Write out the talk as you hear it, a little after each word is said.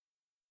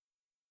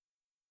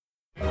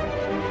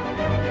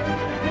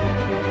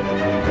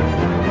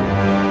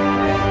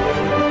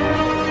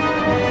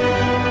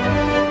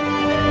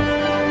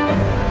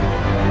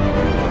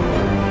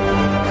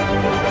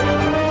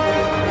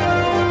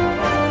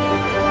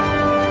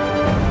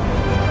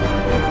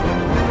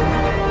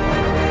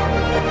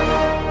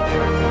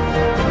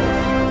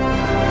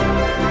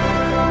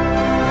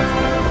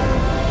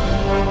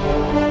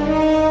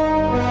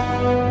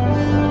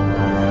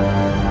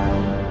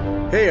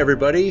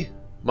everybody.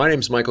 My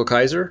name's Michael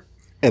Kaiser.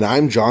 And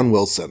I'm John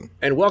Wilson.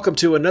 And welcome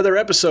to another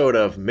episode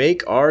of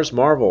Make Ours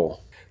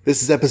Marvel.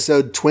 This is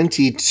episode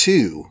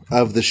 22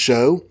 of the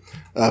show,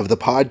 of the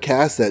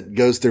podcast that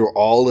goes through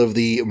all of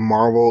the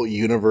Marvel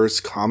Universe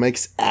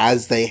comics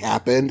as they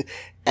happened,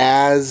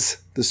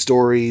 as the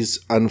stories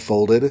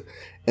unfolded.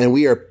 And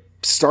we are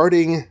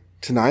starting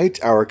tonight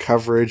our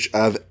coverage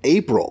of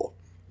April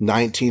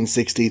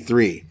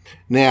 1963.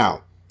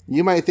 Now,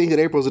 you might think that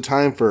April's a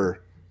time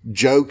for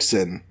jokes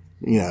and,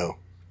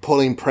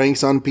 pulling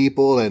pranks on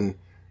people,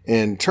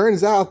 and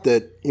turns out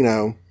that,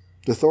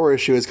 the Thor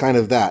issue is kind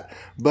of that.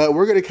 But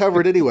we're going to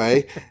cover it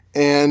anyway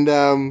and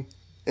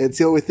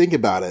see what we think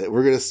about it.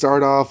 We're going to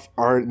start off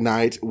our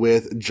night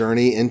with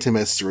Journey into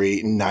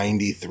Mystery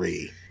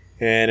 93.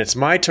 And it's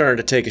my turn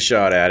to take a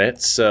shot at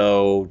it.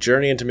 So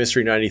Journey into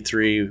Mystery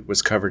 93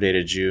 was cover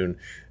dated June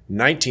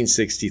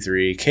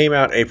 1963, came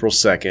out April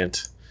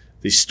 2nd.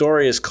 The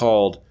story is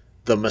called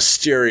The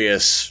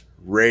Mysterious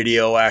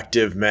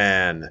Radioactive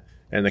Man.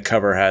 And the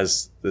cover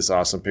has this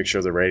awesome picture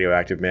of the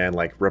radioactive man,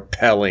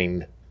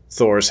 repelling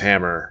Thor's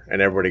hammer.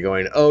 And everybody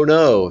going, oh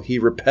no, he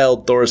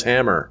repelled Thor's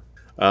hammer.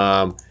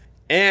 And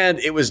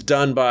it was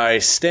done by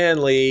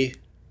Stan Lee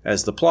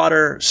as the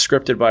plotter,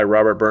 scripted by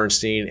Robert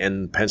Bernstein,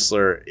 and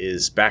penciler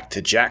is back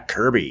to Jack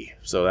Kirby.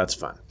 So that's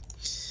fun.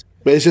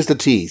 But it's just a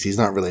tease. He's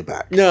not really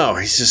back. No,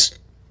 he's just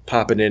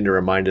popping in to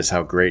remind us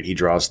how great he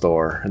draws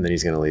Thor, and then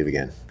he's going to leave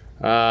again.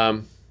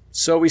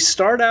 So we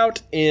start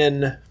out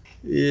in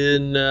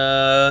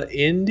India?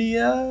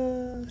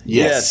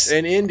 Yes,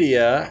 in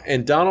India.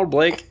 And Donald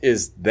Blake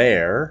is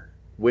there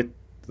with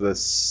the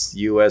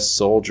U.S.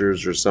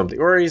 soldiers or something.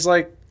 Or he's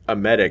like a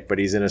medic, but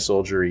he's in a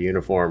soldier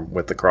uniform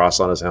with the cross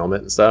on his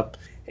helmet and stuff.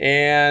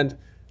 And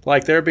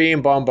they're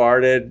being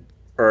bombarded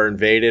or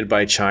invaded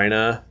by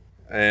China.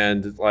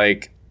 And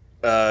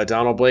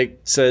Donald Blake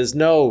says,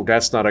 no,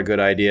 that's not a good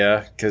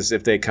idea. Because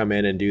if they come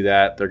in and do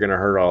that, they're going to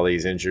hurt all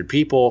these injured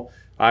people.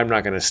 I'm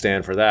not going to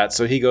stand for that.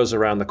 So he goes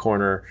around the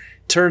corner,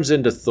 turns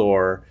into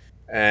Thor,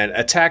 and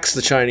attacks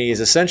the Chinese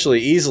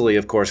essentially easily,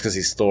 of course, because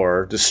he's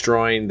Thor,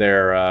 destroying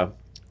their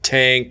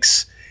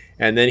tanks.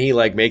 And then he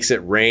makes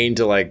it rain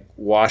to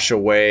wash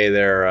away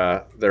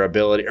their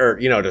ability, or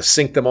to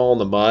sink them all in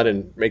the mud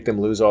and make them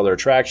lose all their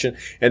traction.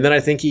 And then I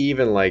think he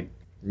even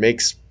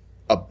makes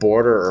a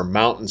border or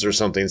mountains or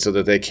something so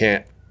that they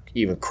can't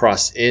even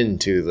cross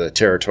into the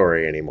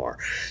territory anymore.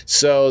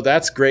 So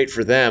that's great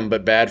for them,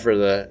 but bad for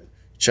the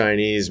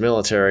Chinese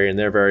military, and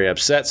they're very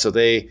upset. So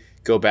they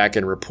go back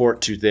and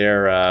report to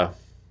their,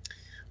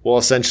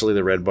 essentially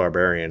the Red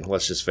Barbarian.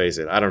 Let's just face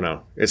it. I don't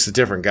know. It's a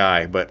different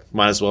guy, but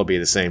might as well be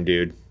the same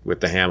dude with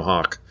the ham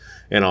hock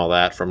and all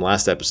that from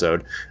last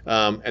episode.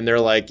 And they're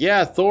like,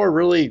 yeah, Thor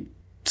really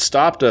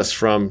stopped us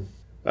from,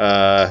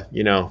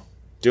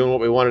 doing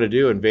what we wanted to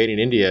do, invading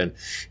India.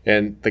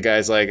 And the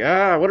guy's like,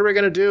 what are we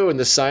going to do? And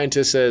the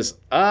scientist says,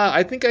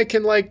 I think I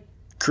can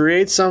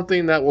create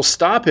something that will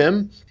stop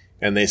him.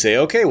 And they say,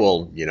 okay,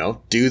 well,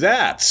 do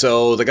that.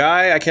 So the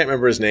guy, I can't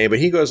remember his name, but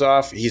he goes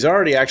off. He's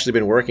already actually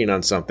been working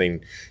on something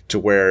to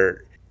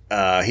where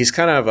he's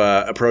kind of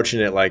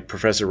approaching it like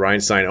Professor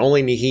Reinstein.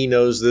 Only he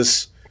knows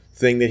this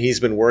thing that he's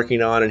been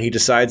working on, and he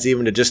decides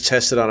even to just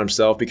test it on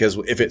himself, because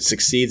if it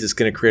succeeds, it's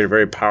going to create a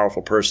very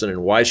powerful person.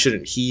 And why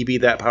shouldn't he be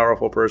that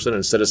powerful person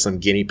instead of some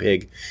guinea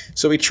pig?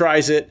 So he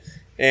tries it,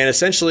 and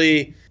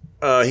essentially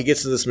he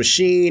gets to this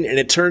machine, and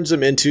it turns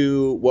him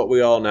into what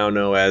we all now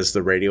know as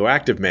the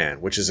Radioactive Man,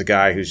 which is a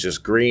guy who's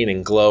just green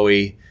and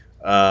glowy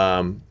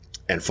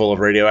and full of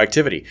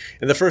radioactivity.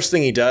 And the first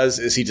thing he does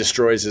is he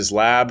destroys his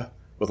lab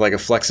with a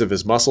flex of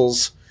his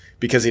muscles,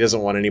 because he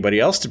doesn't want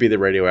anybody else to be the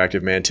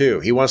Radioactive Man too.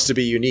 He wants to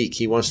be unique.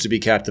 He wants to be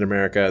Captain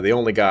America, the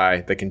only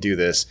guy that can do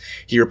this.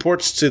 He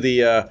reports to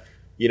the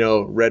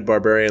Red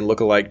Barbarian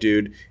lookalike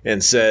dude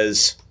and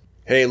says,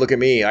 hey, look at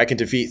me. I can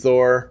defeat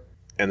Thor.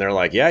 And they're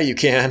like, yeah, you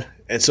can.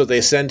 And so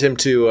they send him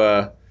to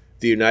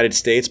the United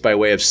States by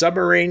way of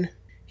submarine.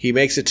 He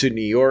makes it to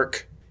New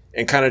York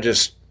and kind of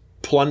just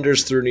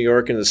plunders through New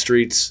York in the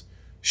streets,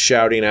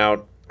 shouting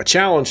out a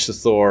challenge to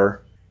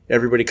Thor.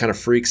 Everybody kind of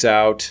freaks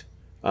out.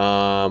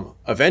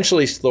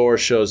 Eventually, Thor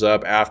shows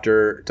up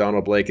after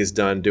Donald Blake is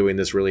done doing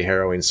this really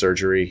harrowing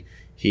surgery.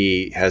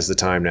 He has the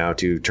time now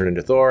to turn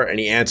into Thor, and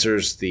he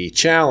answers the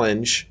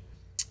challenge.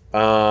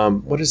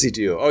 What does he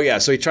do? Oh yeah,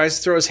 so he tries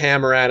to throw his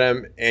hammer at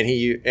him,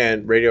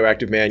 and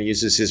Radioactive Man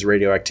uses his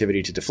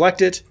radioactivity to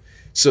deflect it.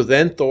 So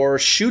then Thor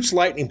shoots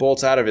lightning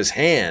bolts out of his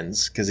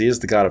hands, because he is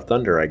the god of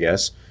thunder, I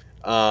guess.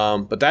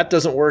 But that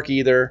doesn't work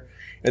either.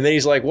 And then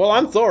he's like, well,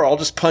 I'm Thor. I'll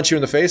just punch you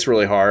in the face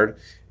really hard.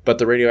 But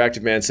the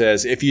Radioactive Man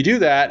says, if you do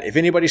that, if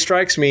anybody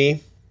strikes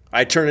me,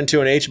 I turn into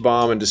an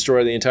H-bomb and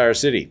destroy the entire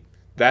city.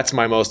 That's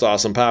my most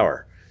awesome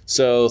power.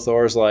 So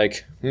Thor's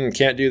like,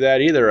 can't do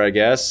that either, I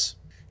guess.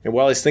 And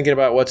while he's thinking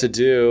about what to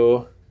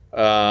do,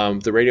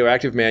 the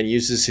Radioactive Man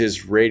uses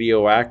his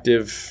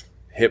radioactive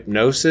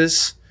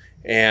hypnosis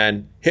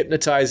and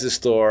hypnotizes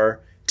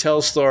Thor,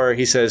 tells Thor,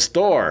 he says,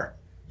 Thor,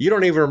 you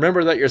don't even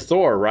remember that you're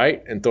Thor,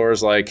 right? And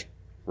Thor's like,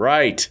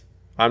 right,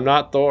 I'm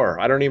not Thor.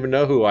 I don't even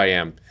know who I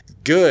am.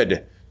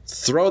 Good.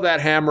 throw that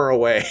hammer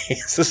away.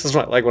 This is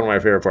one of my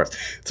favorite parts.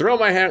 Throw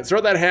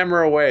that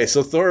hammer away.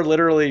 So Thor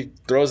literally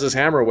throws his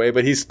hammer away,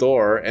 but he's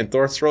Thor, and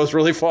Thor throws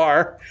really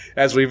far,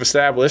 as we've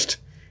established.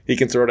 He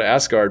can throw to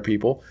Asgard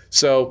people.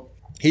 So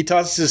he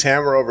tosses his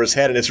hammer over his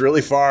head, and it's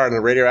really far, and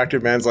the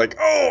radioactive man's like,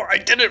 oh, I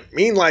didn't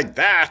mean like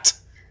that.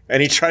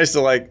 And he tries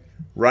to, like,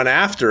 run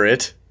after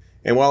it.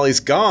 And while he's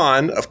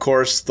gone, of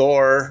course,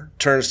 Thor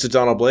turns to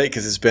Donald Blake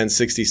because it's been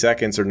 60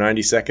 seconds or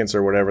 90 seconds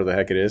or whatever the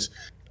heck it is.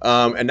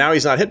 And now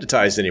he's not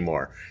hypnotized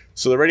anymore.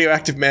 So the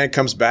radioactive man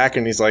comes back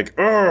and he's like,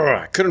 oh,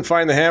 I couldn't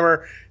find the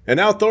hammer. And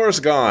now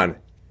Thor's gone.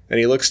 And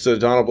he looks to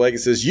Donald Blake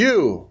and says,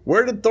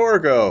 where did Thor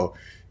go?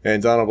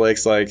 And Donald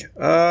Blake's like,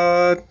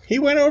 he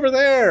went over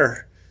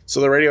there.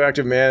 So the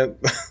radioactive man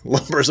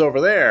lumbers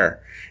over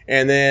there.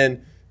 And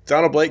then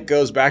Donald Blake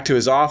goes back to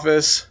his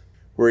office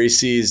where he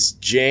sees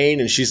Jane,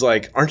 and she's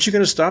like, aren't you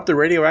going to stop the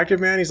radioactive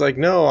man? He's like,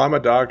 no, I'm a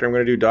doctor. I'm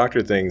going to do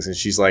doctor things. And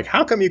she's like,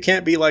 how come you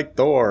can't be like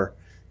Thor?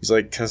 He's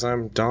like, because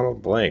I'm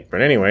Donald Blake.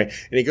 But anyway,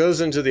 and he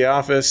goes into the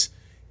office,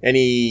 and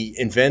he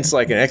invents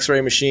like an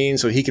x-ray machine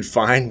so he could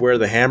find where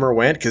the hammer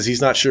went, because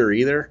he's not sure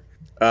either.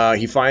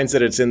 He finds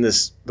that it's in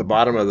the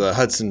bottom of the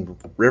Hudson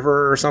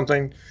River or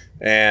something.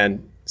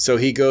 And so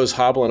he goes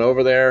hobbling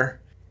over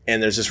there,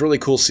 and there's this really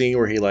cool scene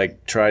where he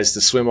like tries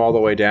to swim all the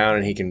way down,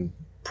 and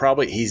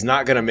he's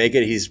not going to make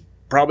it. He's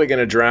probably going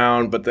to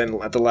drown, but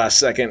then at the last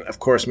second, of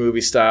course,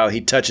 movie style, he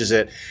touches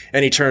it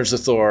and he turns to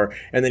Thor,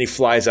 and then he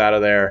flies out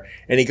of there,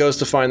 and he goes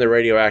to find the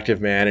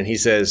radioactive man, and he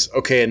says,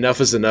 okay, enough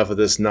is enough of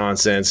this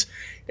nonsense.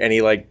 And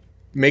he like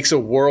makes a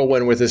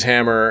whirlwind with his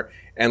hammer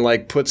and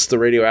like puts the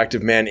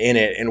radioactive man in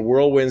it and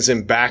whirlwinds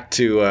him back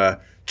to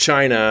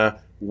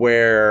China,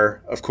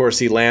 where of course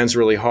he lands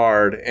really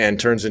hard and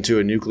turns into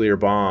a nuclear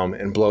bomb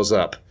and blows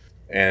up.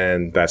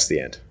 And that's the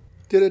end.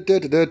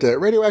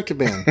 Radioactive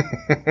man.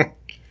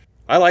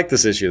 I like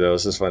this issue, though.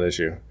 This is a fun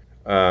issue.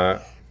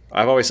 I've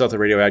always thought the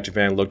radioactive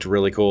man looked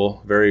really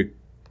cool. Very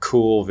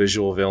cool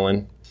visual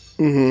villain.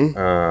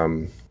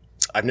 Mm-hmm.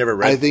 I've never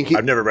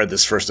read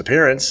this first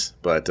appearance,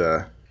 but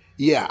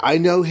yeah, I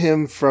know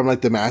him from like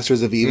the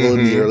Masters of Evil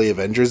and the early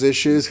Avengers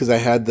issues, because I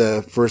had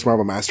the first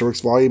Marvel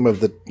Masterworks volume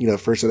of the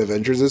first set of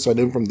Avengers, so I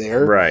knew him from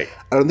there. Right.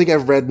 I don't think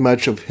I've read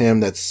much of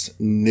him that's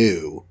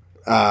new,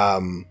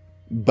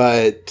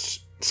 but.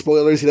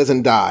 Spoilers, he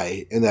doesn't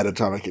die in that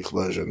atomic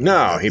explosion.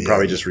 No, he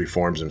probably just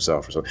reforms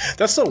himself or something.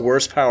 That's the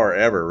worst power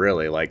ever,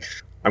 really. Like,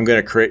 I'm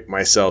going to create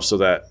myself so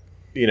that,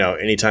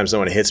 anytime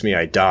someone hits me,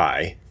 I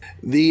die.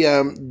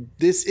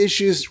 This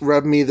issue's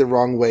rubbed me the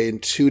wrong way in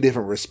two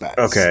different respects.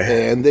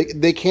 Okay. And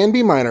they can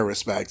be minor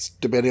respects,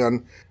 depending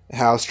on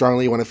how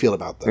strongly you want to feel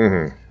about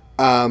them.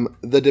 Mm-hmm.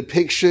 The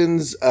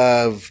depictions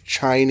of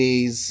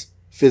Chinese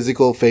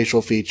physical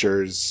facial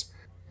features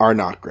are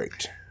not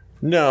great.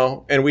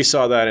 No, and we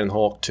saw that in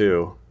Hulk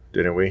too,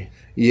 didn't we?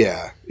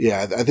 Yeah.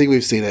 I think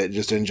we've seen it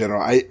just in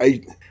general.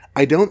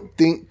 I don't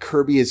think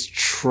Kirby is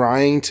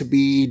trying to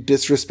be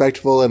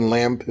disrespectful and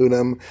lampoon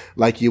him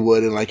like you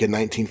would in like a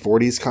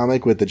 1940s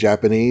comic with the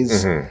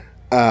Japanese.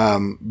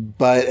 Mm-hmm.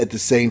 But at the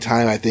same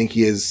time, I think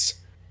he is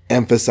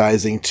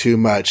emphasizing too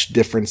much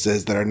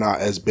differences that are not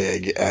as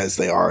big as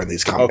they are in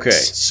these comics. Okay,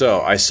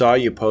 so I saw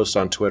you post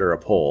on Twitter a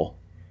poll.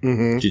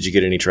 Mm-hmm. Did you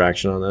get any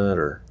traction on that,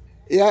 or?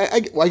 Yeah,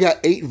 I got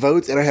 8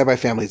 votes, and I have my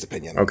family's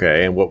opinion.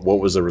 Okay, and what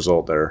was the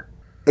result there?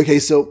 Okay,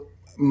 so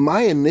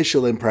my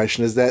initial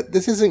impression is that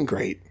this isn't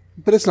great,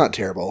 but it's not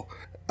terrible.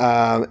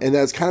 And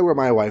that's kind of where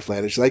my wife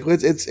landed. She's like, well,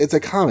 it's a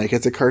comic,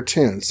 it's a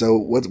cartoon, so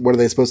what are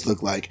they supposed to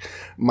look like?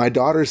 My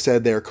daughter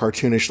said they're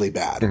cartoonishly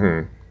bad.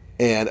 Mm-hmm.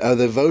 And of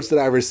the votes that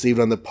I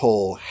received on the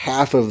poll,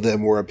 half of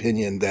them were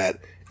opinion that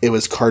it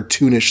was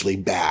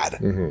cartoonishly bad.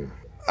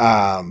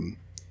 Mm-hmm.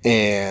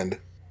 And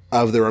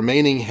of the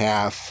remaining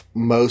half,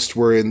 most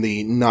were in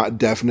the not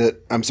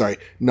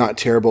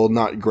terrible,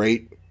 not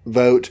great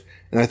vote.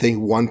 And I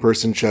think one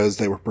person chose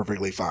they were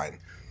perfectly fine.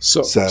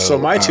 So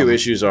my two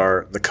issues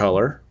are the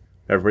color.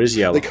 Everybody's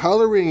yellow. The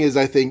coloring is,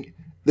 I think,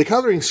 the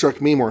coloring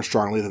struck me more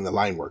strongly than the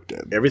line work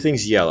did.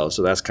 Everything's yellow,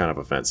 so that's kind of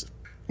offensive.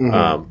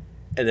 Mm-hmm.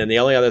 And then the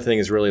only other thing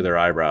is really their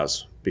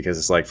eyebrows, because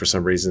it's like for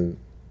some reason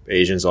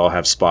Asians all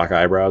have Spock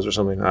eyebrows or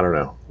something. I don't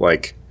know.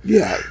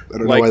 Yeah, I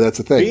don't know why that's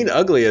a thing. Being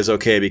ugly is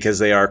okay because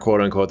they are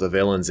quote unquote the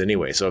villains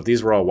anyway. So if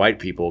these were all white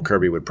people,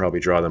 Kirby would probably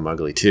draw them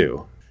ugly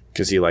too,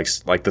 because he likes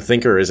the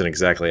Thinker isn't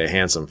exactly a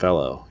handsome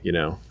fellow,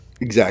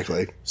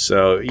 Exactly.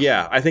 So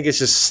yeah, I think it's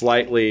just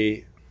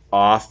slightly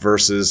off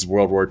versus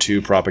World War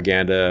II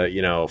propaganda.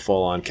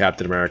 Full on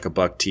Captain America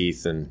buck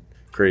teeth and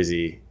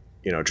crazy,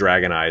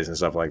 dragon eyes and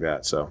stuff like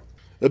that. So,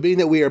 but being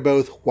that we are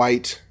both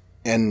white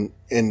and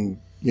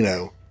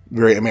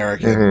very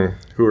American, mm-hmm.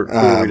 Who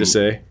are we to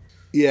say?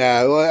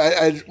 Yeah, well,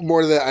 I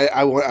more than that,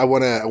 I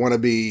want to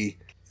be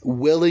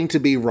willing to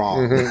be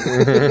wrong.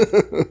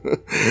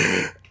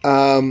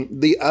 Mm-hmm.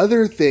 The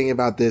other thing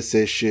about this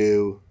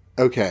issue,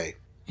 okay,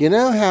 you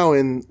know how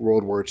in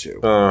World War II,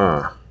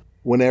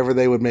 whenever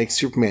they would make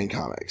Superman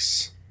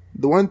comics,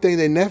 the one thing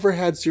they never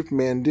had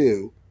Superman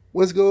do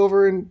was go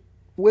over and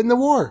win the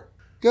war.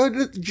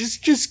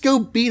 Just go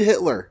beat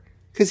Hitler,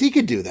 because he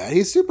could do that.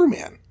 He's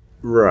Superman.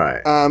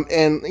 Right.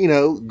 And,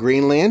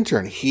 Green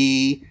Lantern,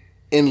 he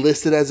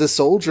enlisted as a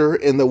soldier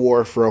in the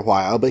war for a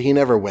while, but he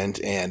never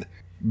went and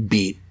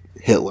beat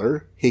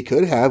Hitler. He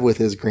could have with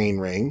his green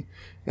ring,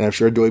 and I'm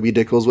sure Doiby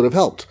Dickles would have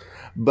helped.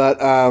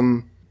 But,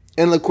 and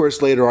of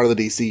course, later on in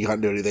the DC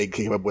continuity, they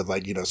came up with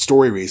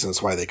story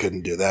reasons why they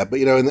couldn't do that.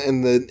 But,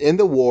 in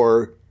the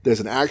war, there's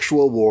an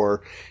actual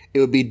war. It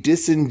would be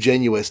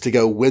disingenuous to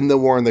go win the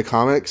war in the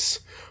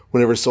comics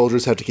whenever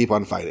soldiers have to keep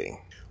on fighting.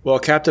 Well,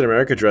 Captain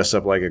America dressed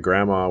up like a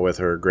grandma with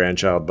her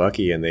grandchild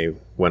Bucky, and they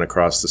went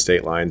across the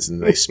state lines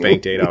and they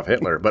spanked Adolf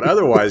Hitler. But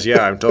otherwise,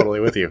 yeah, I'm totally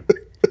with you.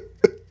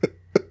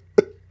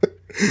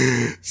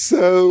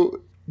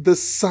 So the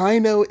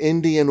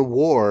Sino-Indian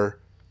War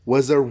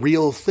was a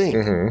real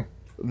thing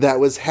that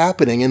was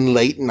happening in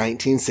late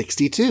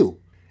 1962.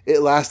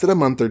 It lasted a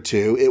month or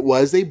two. It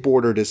was a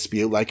border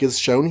dispute, like is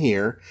shown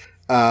here.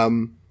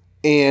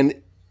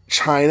 And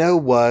China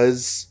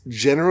was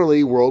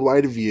generally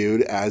worldwide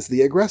viewed as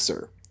the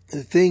aggressor.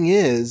 The thing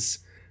is,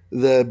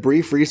 the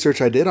brief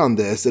research I did on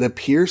this, it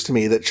appears to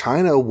me that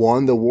China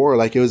won the war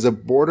like it was a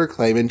border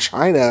claim, and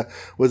China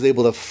was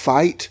able to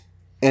fight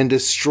and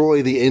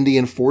destroy the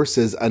Indian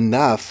forces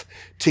enough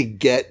to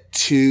get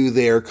to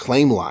their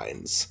claim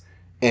lines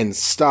and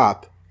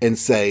stop and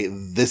say,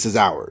 this is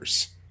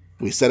ours.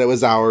 We said it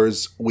was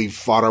ours. We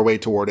fought our way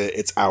toward it.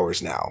 It's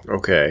ours now.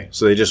 Okay.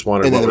 So they just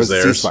wanted what was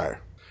theirs. Ceasefire.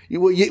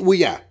 Well,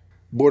 yeah.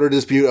 Border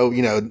dispute. Oh,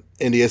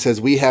 India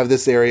says we have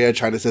this area.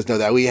 China says no,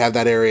 that we have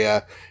that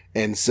area.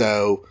 And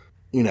so,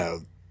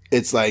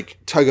 it's like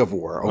tug of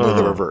war, only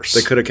the reverse.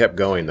 They could have kept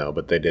going though,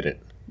 but they didn't.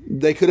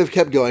 They could have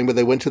kept going, but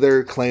they went to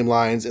their claim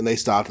lines and they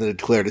stopped and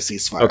declared a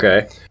ceasefire.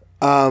 Okay.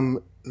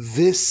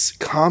 This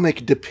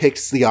comic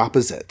depicts the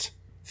opposite.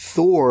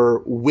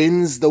 Thor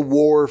wins the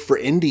war for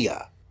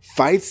India,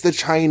 fights the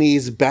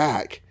Chinese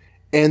back,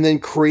 and then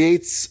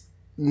creates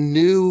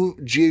new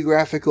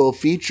geographical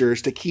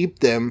features to keep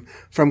them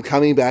from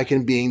coming back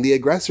and being the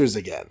aggressors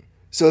again.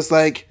 So it's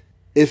like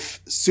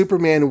if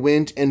Superman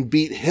went and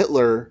beat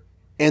Hitler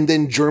and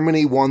then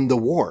Germany won the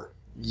war.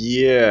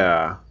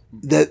 Yeah.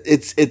 That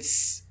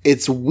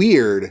it's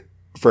weird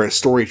for a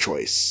story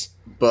choice.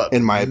 But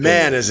in my opinion.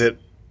 Man, is it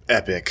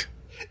epic.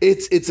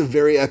 It's a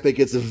very epic.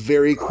 It's a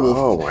very cool.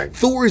 Oh my!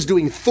 Thor is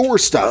doing Thor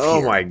stuff. Oh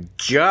here. My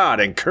God!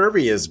 And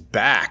Kirby is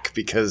back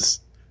because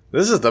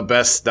this is the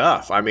best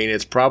stuff. I mean,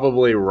 it's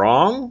probably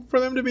wrong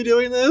for them to be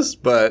doing this,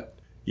 but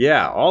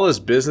yeah, all this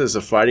business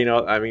of fighting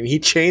out. I mean, he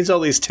chains all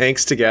these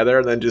tanks together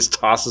and then just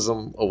tosses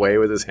them away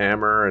with his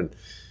hammer, and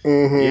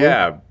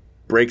yeah,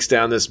 breaks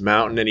down this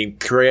mountain, and he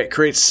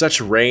creates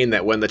such rain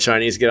that when the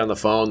Chinese get on the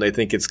phone, they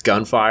think it's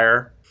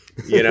gunfire.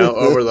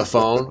 Over the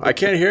phone. I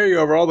can't hear you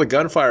over all the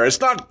gunfire.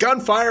 It's not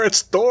gunfire,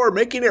 it's Thor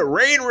making it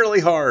rain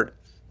really hard.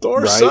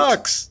 Thor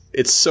sucks.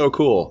 It's so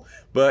cool.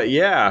 But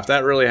yeah, if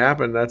that really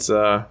happened, that's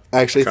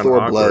actually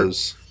Thor awkward.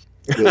 Blows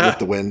with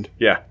the wind.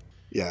 Yeah.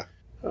 Yeah.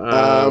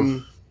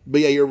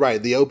 But yeah, you're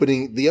right. The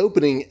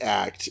opening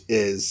act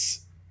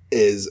is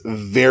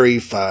very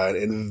fun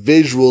and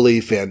visually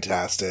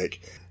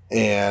fantastic.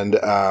 And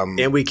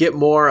we get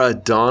more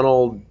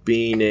Donald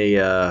being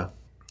a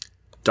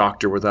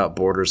Doctor Without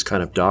Borders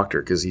kind of doctor,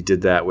 because he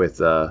did that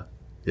with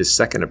his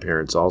second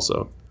appearance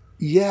also.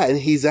 Yeah, and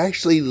he's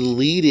actually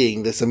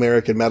leading this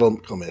American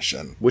Medical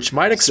Mission. Which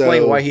might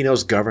explain why he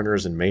knows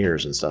governors and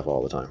mayors and stuff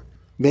all the time.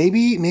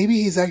 Maybe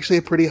he's actually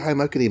a pretty high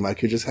muckety muck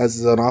who just has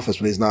his own office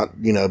when he's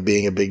not,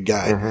 being a big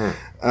guy.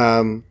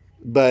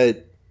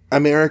 But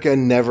America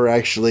never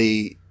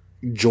actually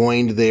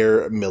joined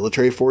their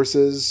military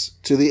forces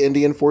to the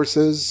Indian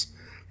forces.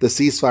 The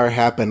ceasefire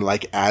happened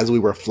as we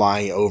were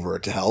flying over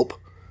to help.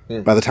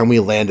 By the time we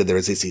landed, there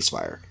was a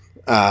ceasefire.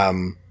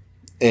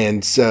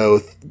 And so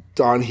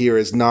Don here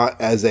is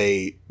not as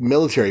a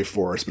military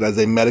force, but as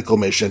a medical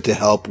mission to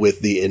help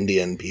with the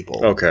Indian people.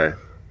 Okay.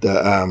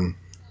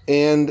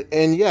 And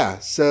yeah,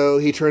 so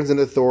he turns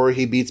into Thor.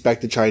 He beats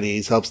back the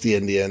Chinese, helps the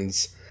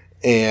Indians,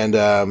 and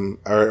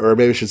or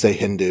maybe I should say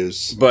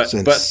Hindus. But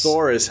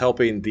Thor is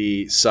helping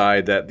the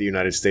side that the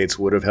United States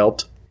would have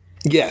helped?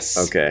 Yes.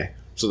 Okay.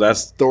 So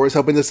that's... Thor is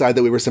helping the side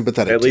that we were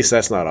sympathetic to. At least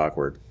that's not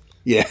awkward.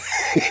 Yeah.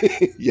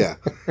 Yeah.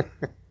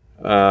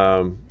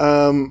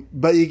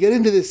 But you get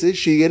into this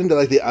issue, you get into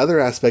the other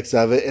aspects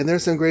of it, and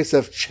there's some great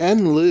stuff.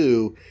 Chen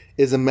Lu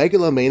is a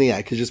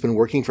megalomaniac who's just been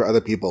working for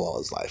other people all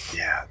his life.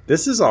 Yeah.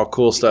 This is all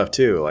cool stuff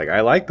too.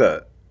 I like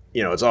the,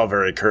 it's all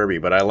very Kirby,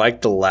 but I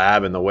like the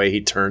lab and the way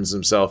he turns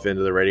himself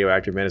into the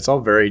radioactive man. It's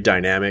all very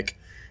dynamic.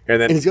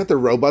 And he's got the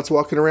robots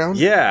walking around?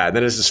 Yeah. And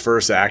then as his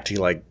first act, he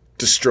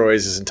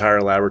destroys his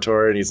entire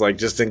laboratory, and he's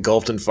just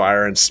engulfed in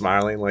fire and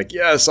smiling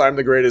yes, I'm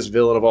the greatest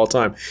villain of all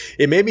time.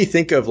 It made me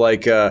think of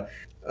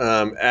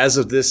as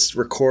of this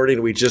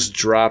recording, we just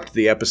dropped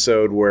the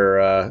episode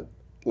where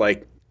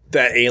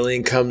that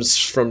alien comes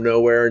from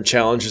nowhere and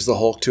challenges the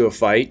Hulk to a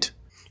fight.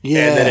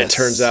 Yes. And then it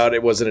turns out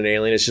it wasn't an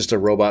alien, it's just a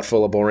robot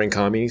full of boring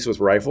commies with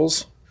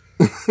rifles.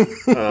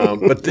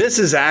 But this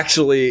is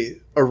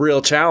actually a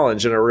real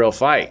challenge and a real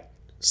fight.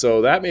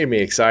 So that made me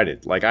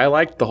excited. I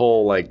liked the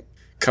whole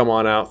come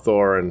on out,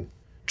 Thor, and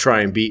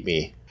try and beat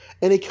me.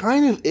 And he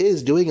kind of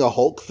is doing a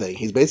Hulk thing.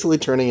 He's basically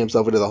turning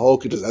himself into the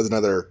Hulk. It just has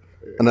another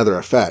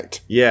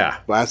effect. Yeah.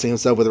 Blasting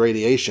himself with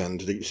radiation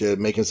to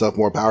make himself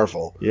more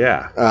powerful.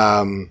 Yeah.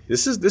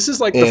 This is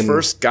like the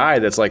first guy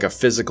that's like a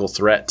physical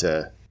threat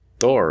to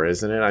Thor,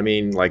 isn't it? I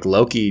mean, like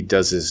Loki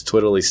does his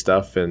twiddly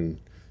stuff, and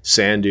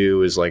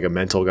Sandu is like a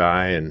mental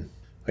guy, and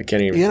I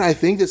can't even... Yeah, I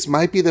think this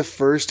might be the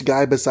first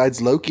guy besides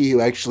Loki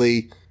who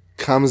actually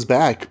comes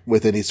back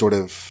with any sort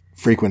of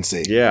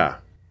frequency. Yeah.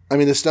 I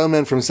mean, the Stone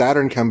Men from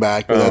Saturn come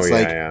back, but that's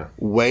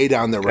way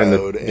down the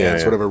road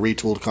and sort of a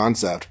retooled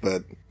concept.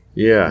 But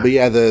yeah,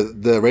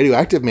 the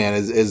radioactive man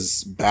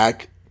is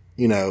back,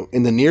 in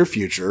the near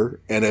future,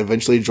 and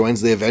eventually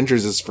joins the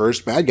Avengers' as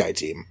first bad guy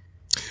team.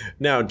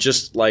 Now,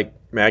 just like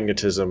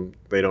magnetism,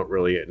 they don't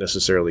really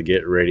necessarily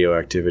get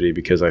radioactivity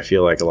because I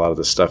feel like a lot of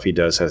the stuff he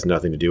does has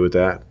nothing to do with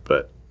that.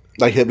 But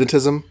like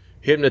hypnotism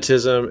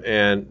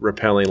and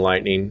repelling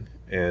lightning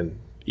and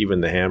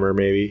even the hammer,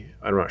 maybe.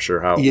 I'm not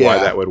sure why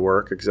that would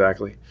work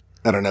exactly.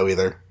 I don't know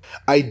either.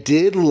 I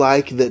did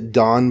like that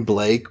Don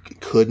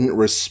Blake couldn't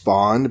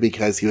respond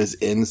because he was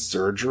in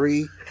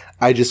surgery.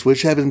 I just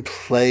wish it had been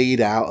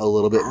played out a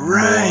little bit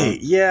more.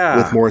 Yeah.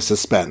 With more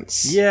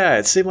suspense. Yeah,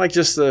 it seemed like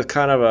just a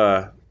kind of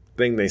a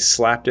thing they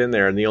slapped in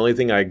there, and the only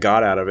thing I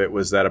got out of it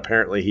was that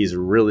apparently he's a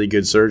really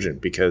good surgeon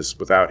because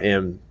without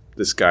him,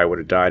 this guy would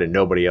have died and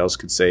nobody else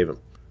could save him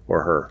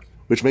or her.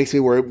 Which makes me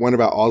wonder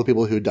about all the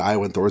people who die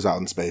when Thor's out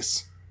in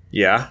space.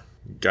 Yeah.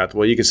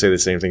 Well, you could say the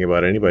same thing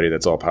about anybody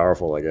that's all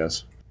powerful, I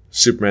guess.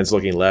 Superman's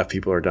looking left,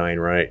 people are dying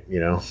right,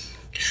 Yeah,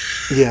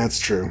 that's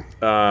true.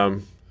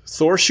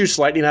 Thor shoots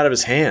lightning out of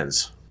his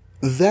hands.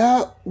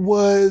 That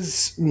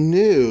was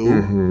new.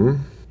 Mm-hmm.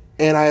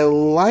 And I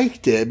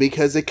liked it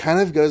because it kind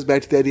of goes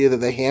back to the idea that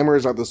the hammer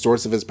is not the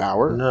source of his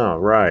power. No,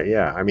 right,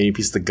 yeah. I mean,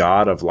 he's the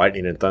god of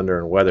lightning and thunder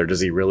and weather.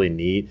 Does he really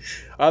need...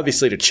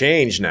 Obviously, to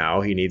change now,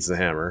 he needs the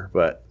hammer,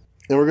 but...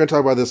 And we're going to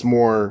talk about this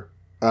more...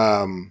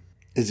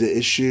 is it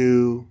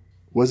issue...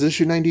 Was it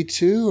issue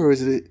 92 or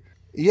is it...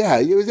 Yeah,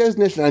 it was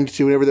issue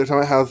 92 whenever they're talking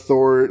about how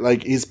Thor,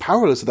 he's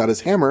powerless without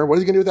his hammer. What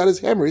is he going to do without his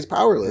hammer? He's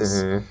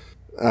powerless.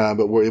 Mm-hmm.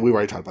 But we've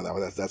already talked about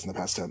that. That's in the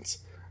past tense.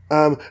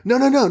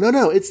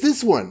 No. It's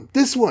this one.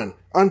 This one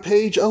on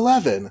page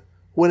 11.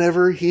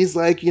 Whenever he's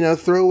like,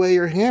 throw away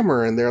your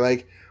hammer. And they're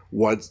like,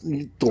 what's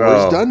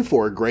Thor's done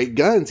for? Great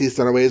guns. He's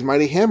thrown away his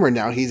mighty hammer.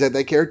 Now he's at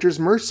that character's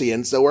mercy.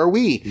 And so are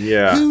we.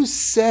 Yeah. Who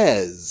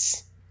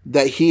says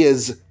that he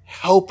is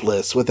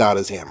helpless without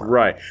his hammer?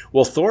 Right.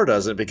 Well, Thor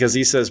doesn't because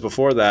he says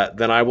before that,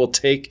 then I will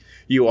take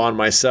you on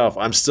myself.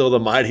 I'm still the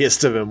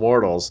mightiest of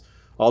immortals.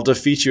 I'll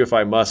defeat you if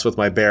I must with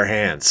my bare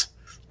hands.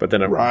 But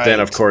then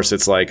of course,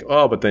 it's like,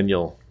 but then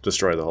you'll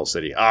destroy the whole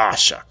city. Ah,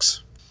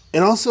 shucks.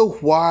 And also,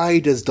 why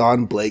does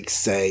Don Blake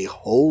say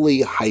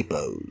holy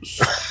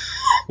hypos?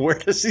 Where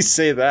does he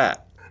say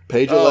that?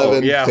 Page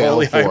 11. Yeah,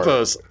 holy 4.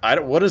 Hypos.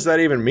 What does that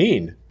even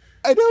mean?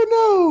 I don't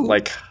know.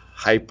 Like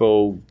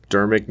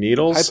hypodermic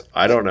needles?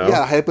 I don't know.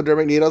 Yeah,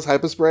 hypodermic needles,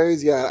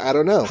 hyposprays. Yeah, I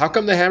don't know. How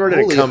come the hammer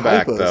didn't come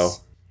back, though?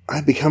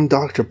 I become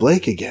Dr.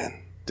 Blake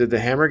again. Did the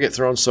hammer get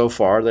thrown so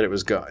far that it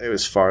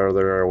was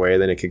farther away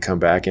than it could come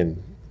back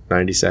in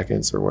 90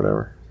 seconds or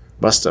whatever?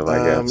 Must have,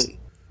 I guess.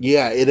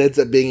 Yeah, it ends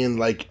up being in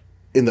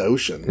the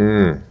ocean.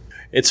 Mm.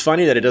 It's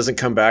funny that it doesn't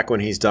come back when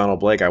he's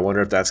Donald Blake. I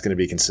wonder if that's going to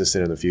be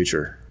consistent in the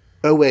future.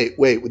 Oh, wait.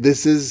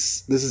 This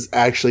is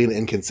actually an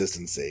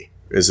inconsistency.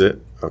 Is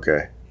it?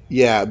 Okay.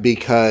 Yeah,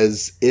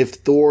 because if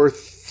Thor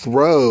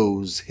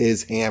throws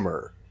his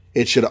hammer,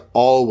 it should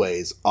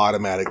always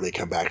automatically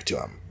come back to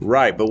him.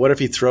 Right, but what if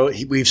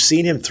we've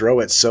seen him throw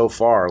it so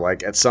far.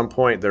 Like, at some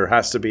point, there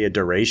has to be a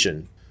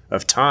duration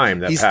of time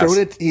that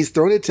he's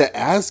thrown it to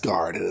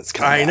Asgard, and it's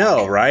come back. I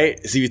know,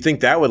 right? So you think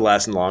that would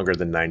last longer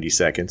than 90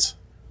 seconds?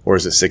 Or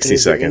is it 60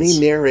 is seconds? Is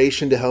there any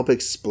narration to help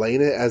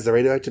explain it? As the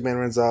radioactive man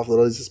runs off,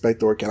 little does he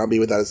suspect Thor cannot be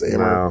without his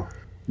hammer. No.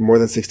 More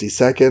than 60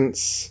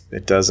 seconds.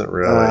 It doesn't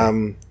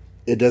really.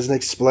 It doesn't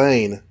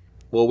explain.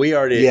 Well, we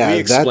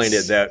explained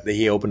it that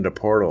he opened a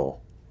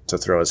portal to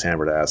throw his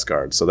hammer to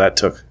Asgard, so that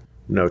took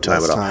no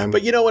time at all.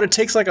 But you know what? It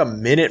takes like a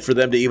minute for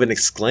them to even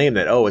exclaim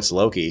that, it's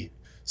Loki.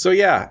 So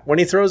yeah, when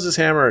he throws his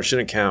hammer, it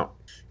shouldn't count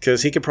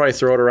because he could probably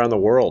throw it around the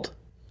world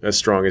as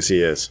strong as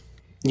he is.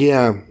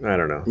 Yeah. I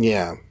don't know.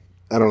 Yeah.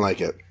 I don't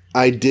like it.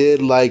 I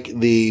did like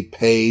the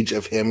page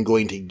of him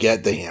going to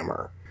get the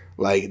hammer.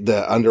 Like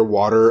the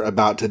underwater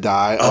about to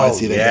die. I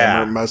see the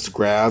hammer must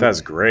grab.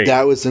 That's great.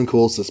 That was some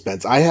cool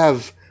suspense.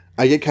 I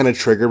get kind of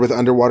triggered with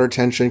underwater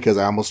tension because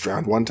I almost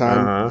drowned one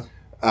time.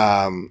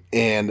 Uh-huh.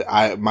 And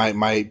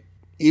my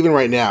even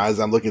right now as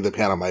I'm looking at the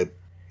panel, my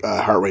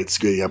heart rate's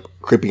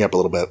creeping up a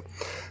little bit.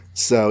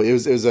 So it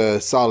was a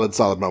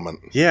solid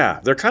moment. Yeah,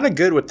 they're kind of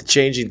good with the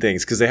changing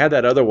things because they had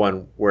that other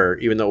one where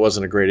even though it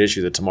wasn't a great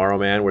issue, the Tomorrow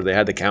Man, where they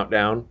had the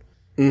countdown.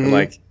 Mm-hmm.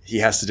 Like he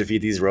has to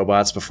defeat these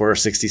robots before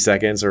 60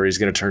 seconds or he's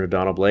going to turn to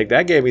Donald Blake.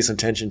 That gave me some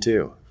tension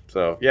too.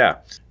 So yeah,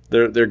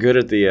 they're good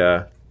at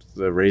the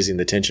raising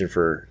the tension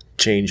for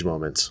change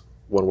moments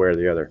one way or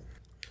the other.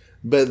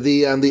 But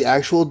the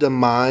actual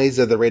demise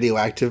of the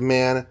radioactive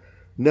man,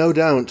 no,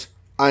 don't.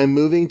 I'm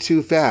moving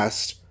too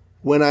fast.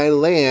 When I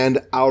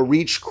land, I'll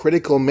reach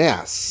critical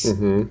mass.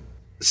 Mm-hmm.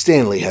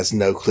 Stanley has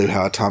no clue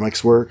how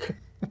atomics work.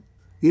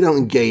 You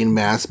don't gain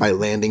mass by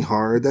landing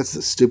hard. That's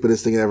the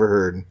stupidest thing I ever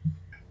heard.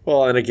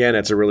 Well, and again,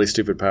 it's a really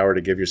stupid power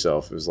to give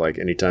yourself. It was like,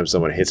 anytime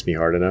someone hits me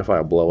hard enough,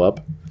 I'll blow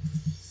up.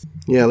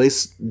 Yeah, at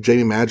least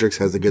Jamie Madrox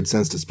has the good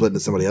sense to split into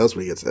somebody else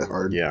when he gets hit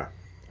hard. Yeah.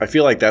 I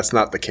feel like that's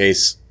not the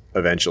case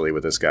eventually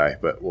with this guy,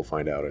 but we'll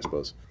find out, I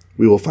suppose.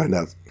 We will find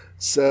out.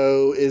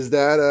 So is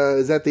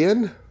that the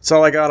end? That's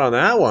all I got on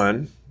that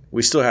one.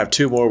 We still have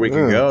 2 more we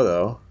can go,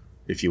 though,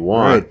 if you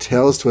want. All right,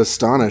 Tales to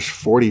Astonish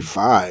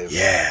 45.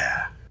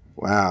 Yeah.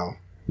 Wow.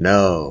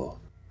 No.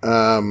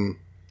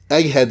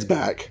 Egghead's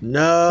back.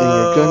 No.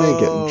 And you're gonna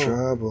get in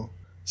trouble.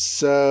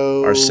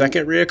 So our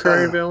second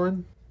reoccurring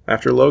villain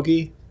after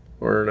Loki,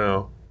 or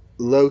no?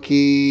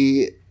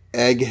 Loki,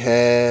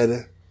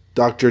 Egghead,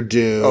 Doctor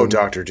Doom. Oh,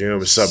 Doctor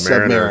Doom,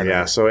 Submariner.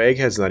 Yeah, so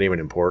Egghead's not even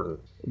important.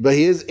 But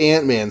he is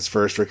Ant-Man's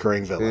first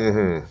recurring villain.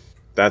 Mm-hmm.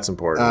 That's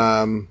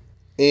important.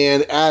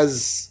 And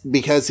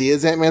because he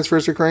is Ant-Man's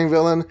first recurring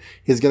villain,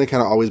 he's going to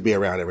kind of always be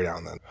around every now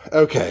and then.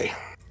 Okay.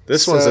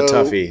 This one's a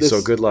toughie,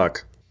 so good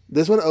luck.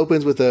 This one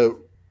opens with a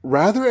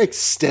rather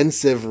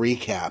extensive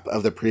recap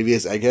of the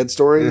previous Egghead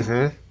story,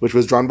 which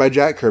was drawn by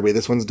Jack Kirby.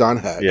 This one's Don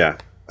Heck. Yeah.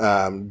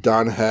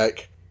 Don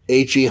Heck,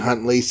 H.E.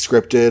 Huntley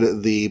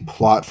scripted the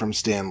plot from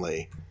Stan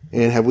Lee.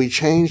 And have we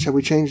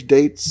changed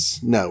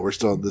dates? No,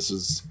 this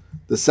is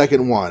the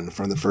second one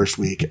from the first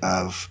week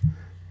of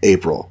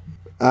April.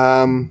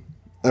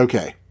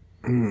 Okay.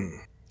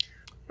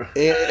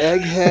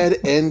 Egghead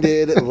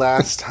ended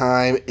last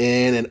time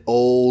in an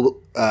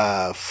old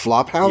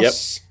flop house. Yep.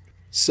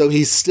 So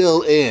he's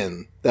still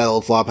in that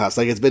old flop house.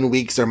 Like, it's been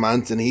weeks or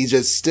months, and he's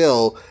just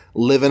still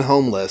living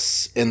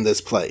homeless in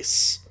this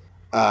place.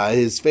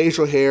 His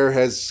facial hair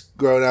has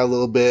grown out a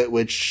little bit,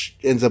 which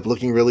ends up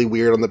looking really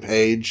weird on the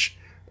page.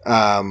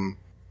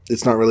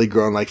 It's not really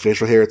grown like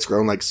facial hair. It's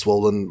grown like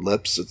swollen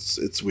lips.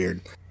 It's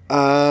weird.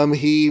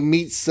 He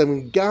meets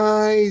some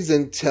guys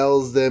and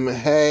tells them,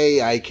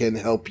 hey, I can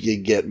help you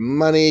get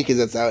money, because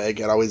that's how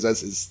Egghead always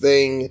does his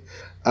thing.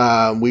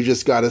 We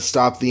just got to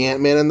stop the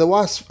Ant-Man and the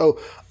Wasp. Oh,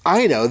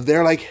 I know.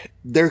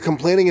 They're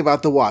complaining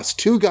about the Wasp.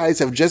 2 guys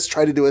have just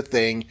tried to do a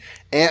thing.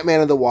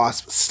 Ant-Man and the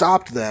Wasp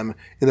stopped them,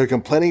 and they're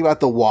complaining about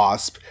the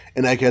Wasp.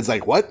 And Egghead's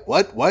like, what?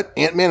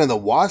 Ant-Man and the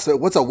Wasp?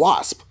 What's a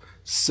Wasp?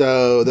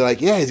 So they're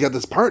like, yeah, he's got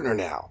this partner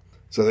now.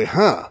 So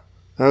they're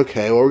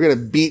okay, well, we're going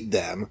to beat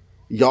them.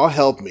 Y'all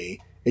help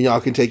me, and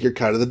y'all can take your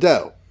cut of the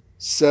dough.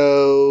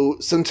 So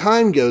some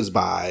time goes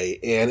by,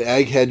 and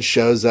Egghead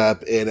shows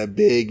up in a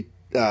big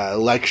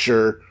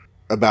lecture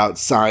about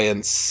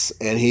science,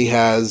 and he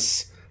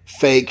has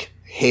fake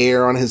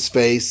hair on his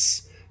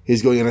face.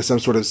 He's going under some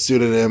sort of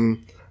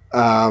pseudonym.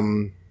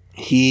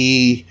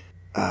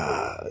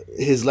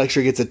 His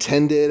lecture gets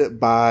attended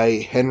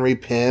by Henry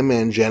Pym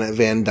and Janet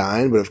Van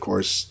Dyne, but of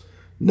course,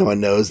 no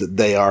one knows that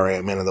they are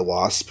Ant-Man and the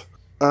Wasp.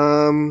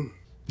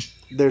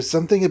 There's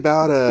something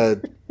about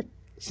a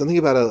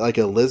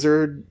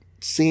lizard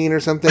scene or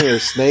something, or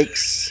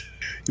snakes.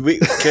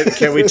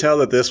 Can we tell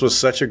that this was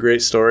such a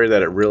great story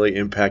that it really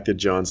impacted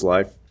John's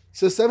life?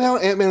 So somehow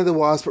Ant-Man and the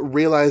Wasp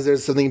realize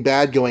there's something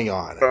bad going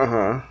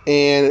on.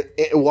 And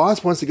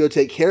Wasp wants to go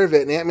take care of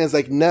it, and Ant-Man's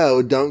like,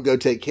 no, don't go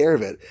take care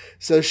of it.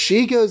 So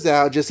she goes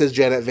out, just as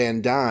Janet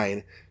Van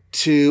Dyne,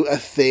 to a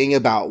thing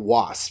about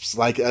wasps.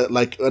 Like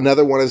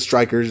another one of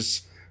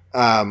Stryker's,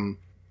 I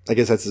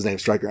guess that's his name,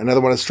 Stryker. Another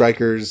one of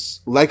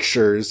Stryker's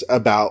lectures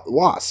about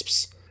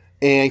wasps.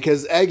 And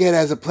because Egghead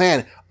has a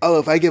plan. Oh,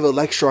 if I give a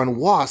lecture on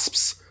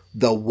wasps,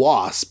 the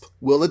Wasp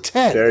will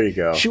attend. There you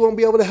go. She won't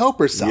be able to help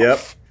herself. Yep.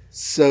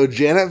 So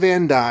Janet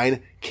Van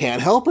Dyne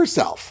can't help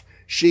herself.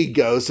 She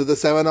goes to the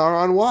seminar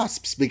on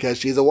wasps because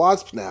she's a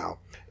wasp now.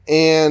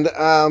 And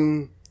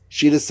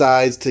she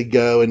decides to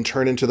go and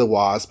turn into the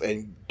Wasp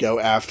and go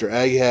after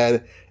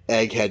Egghead.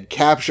 Egghead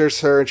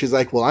captures her, and she's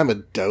like, well, I'm a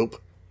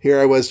dope. Here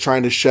I was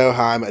trying to show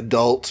how I'm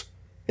adult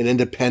and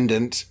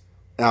independent.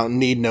 I don't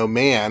need no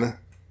man.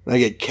 And I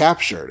get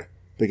captured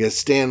because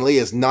Stan Lee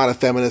is not a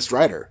feminist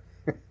writer.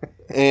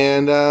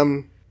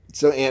 And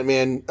so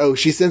Ant-Man,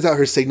 she sends out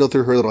her signal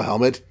through her little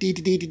helmet.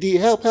 D,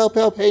 help,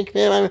 Hank,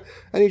 man,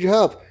 I need your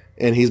help.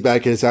 And he's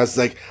back in his house. He's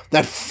like,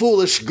 that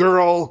foolish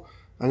girl.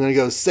 I'm going to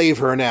go save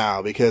her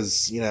now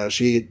because,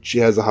 she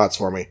has the hots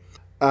for me.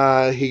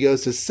 He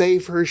goes to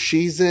save her.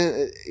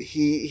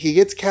 He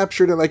gets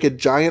captured in like a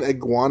giant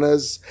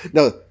iguana's.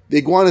 No, the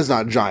iguana's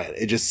not giant.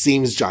 It just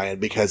seems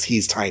giant because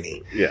he's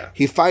tiny. Yeah.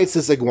 He fights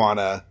this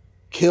iguana,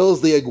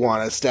 kills the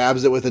iguana,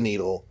 stabs it with a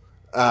needle,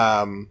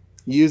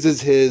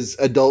 uses his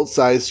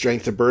adult-sized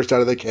strength to burst out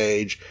of the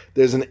cage.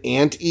 There's an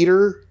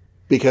ant-eater,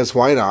 because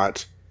why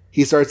not?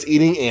 He starts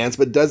eating ants,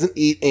 but doesn't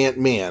eat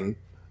Ant-Man.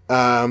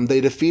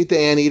 They defeat the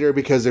anteater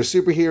because they're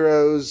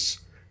superheroes,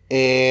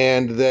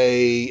 and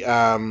they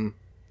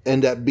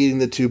end up beating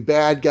the 2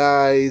 bad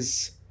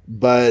guys,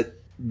 but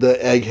the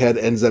Egghead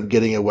ends up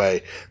getting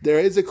away. There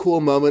is a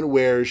cool moment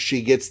where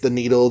she gets the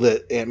needle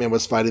that Ant-Man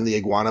was fighting the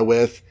iguana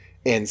with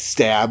and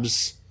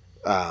stabs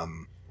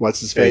what's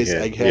his face,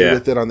 Egghead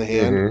with it on the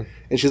hand. Mm-hmm.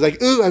 And she's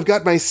like, ooh, I've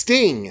got my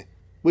sting,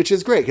 which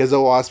is great because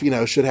a wasp,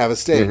 should have a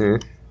sting.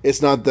 Mm-hmm.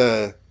 It's not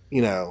the,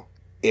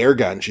 air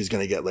gun she's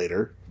going to get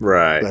later.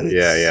 Right. But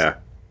it's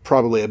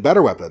probably a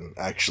better weapon,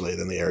 actually,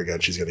 than the air gun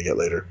she's going to get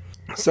later.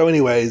 So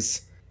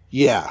anyways,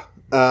 yeah.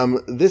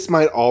 This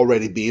might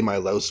already be my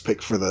lowest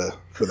pick for the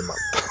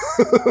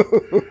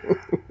month.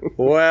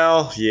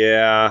 Well,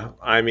 yeah.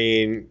 I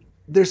mean,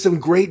 there's some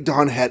great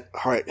Don Heck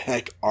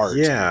art.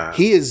 Yeah.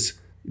 He is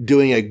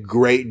doing a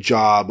great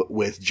job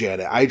with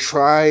Janet. I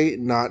try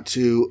not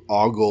to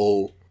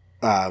ogle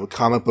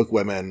comic book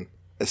women,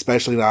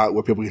 especially not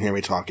where people can hear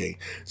me talking.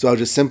 So I'll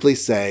just simply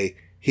say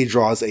he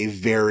draws a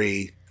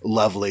very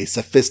lovely,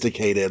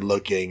 sophisticated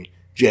looking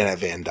Janet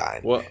Van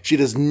Dyne. Well, she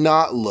does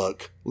not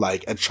look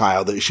like a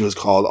child that she was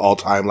called all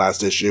time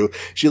last issue.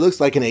 She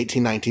looks like an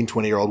 18, 19,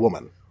 20-year-old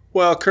woman.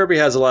 Well, Kirby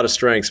has a lot of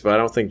strengths, but I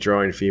don't think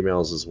drawing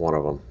females is one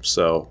of them.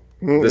 So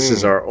this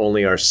is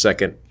our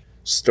second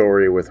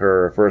story with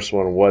her. Our first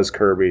one was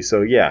Kirby.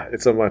 So yeah,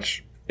 it's a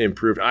much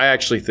improved. I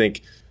actually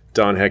think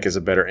Don Heck is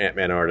a better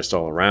Ant-Man artist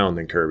all around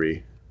than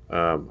Kirby.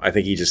 I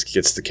think he just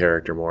gets the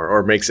character more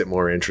or makes it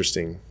more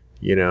interesting.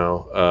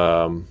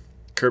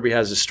 Kirby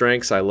has his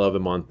strengths. I love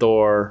him on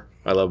Thor.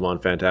 I love him on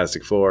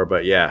Fantastic Four.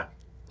 But yeah,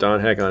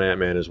 Don Heck on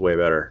Ant-Man is way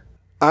better.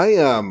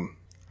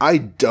 I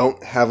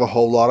don't have a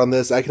whole lot on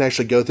this. I can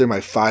actually go through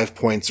my 5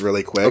 points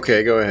really quick.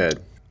 Okay, go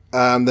ahead.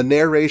 The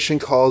narration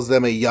calls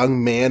them a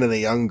young man and a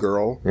young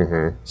girl.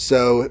 Mm-hmm.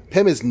 So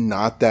Pym is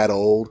not that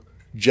old,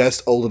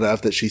 just old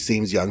enough that she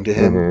seems young to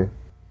him.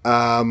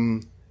 Mm-hmm.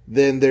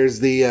 Then there's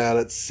the,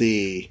 let's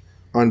see,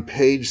 on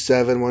page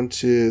 7, 1,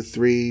 2,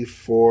 3,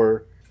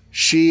 4,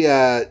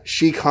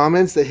 she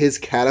comments that his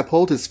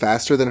catapult is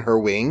faster than her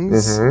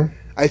wings. Mm-hmm.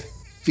 I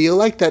feel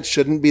like that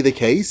shouldn't be the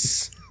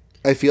case.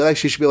 I feel like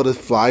she should be able to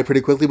fly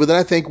pretty quickly. But then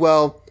I think,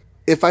 well,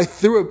 if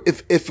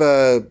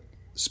a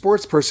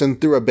sports person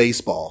threw a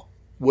baseball,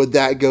 would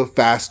that go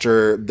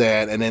faster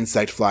than an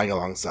insect flying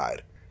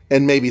alongside?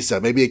 And maybe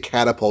so. Maybe a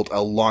catapult,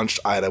 a launched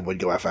item, would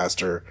go I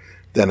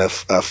than a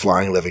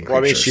flying living creature.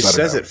 Well, I mean, she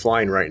says it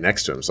flying right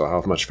next to him, so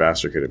how much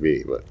faster could it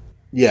be? But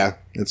yeah,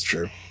 it's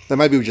true. That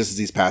might be just as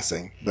he's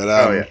passing. But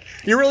oh yeah,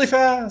 you're really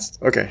fast.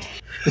 Okay.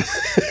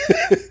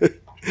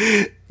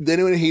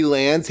 Then when he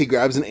lands, he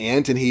grabs an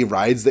ant and he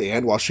rides the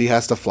ant while she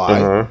has to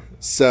fly. Uh-huh.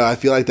 So I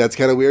feel like that's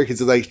kind of weird because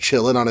he's like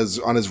chilling on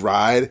his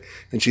ride,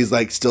 and she's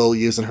like still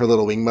using her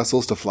little wing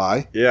muscles to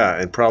fly. Yeah,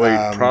 and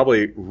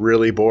probably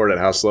really bored at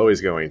how slow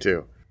he's going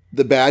too.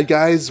 The bad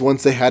guys,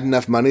 once they had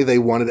enough money, they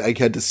wanted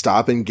Egghead to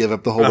stop and give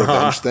up the whole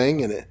revenge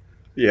thing,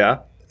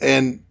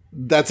 and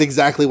that's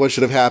exactly what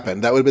should have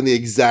happened. That would have been the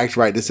exact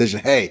right decision.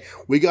 Hey,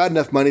 we got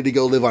enough money to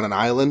go live on an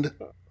island,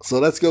 so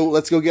let's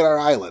go get our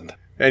island.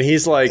 And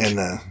he's like,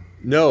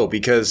 no,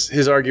 because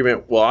his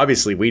argument, well,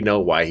 obviously we know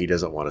why he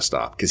doesn't want to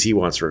stop, because he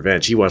wants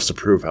revenge. He wants to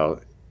prove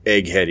how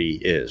egghead he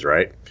is,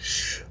 right?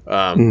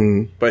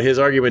 But his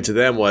argument to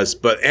them was,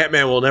 but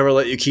Ant-Man will never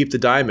let you keep the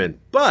diamond.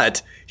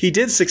 But he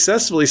did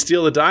successfully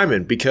steal the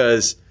diamond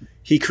because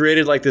he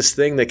created like this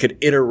thing that could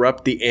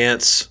interrupt the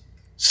ants'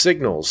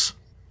 signals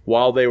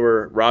while they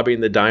were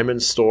robbing the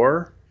diamond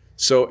store.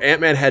 So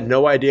Ant-Man had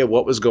no idea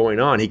what was going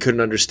on. He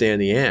couldn't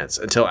understand the ants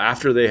until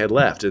after they had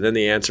left. And then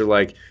the ants are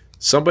like,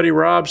 somebody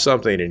robbed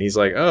something. And he's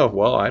like, oh,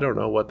 well, I don't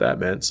know what that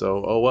meant.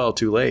 So, oh, well,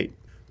 too late.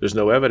 There's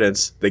no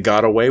evidence. They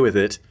got away with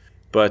it.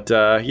 But,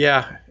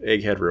 yeah,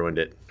 Egghead ruined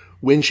it.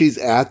 When she's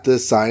at the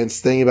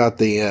science thing about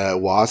the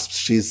wasps,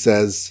 she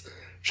says,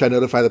 should I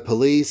notify the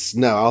police?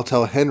 No, I'll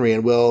tell Henry.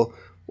 And well,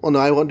 no,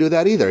 I won't do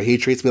that either. He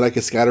treats me like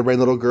a scatterbrained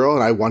little girl,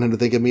 and I want him to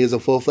think of me as a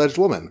full-fledged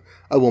woman,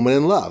 a woman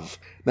in love.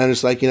 And I'm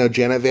just like,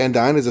 Janet Van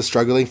Dyne is a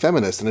struggling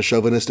feminist in a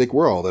chauvinistic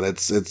world, and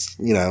it's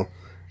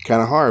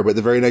kind of hard. But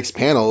the very next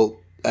panel,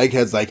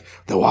 Egghead's like,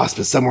 the wasp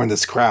is somewhere in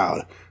this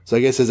crowd. So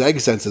I guess his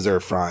egg senses are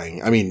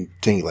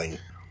tingling.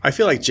 I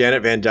feel like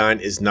Janet Van Dyne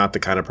is not the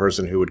kind of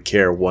person who would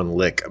care one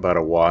lick about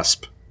a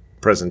wasp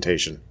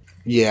presentation.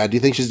 Yeah, do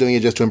you think she's doing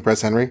it just to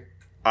impress Henry?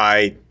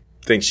 I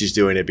think she's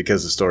doing it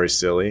because the story's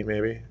silly,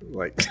 maybe.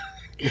 Like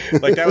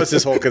that was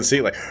his whole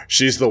conceit. Like,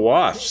 she's the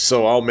wasp,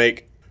 so I'll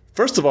make...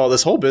 First of all,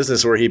 this whole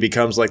business where he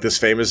becomes like this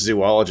famous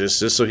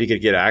zoologist just so he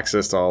could get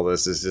access to all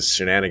this is just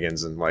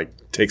shenanigans and like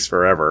takes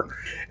forever.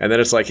 And then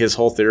it's like his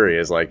whole theory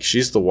is like,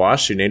 she's the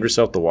wasp. She named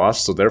herself the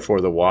wasp, so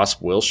therefore the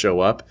wasp will show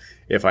up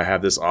if I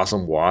have this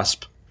awesome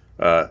wasp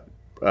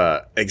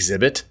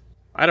exhibit.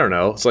 I don't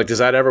know. It's like, does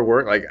that ever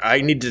work? Like,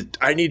 I need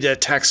to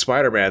attack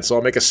Spider-Man, so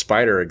I'll make a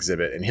spider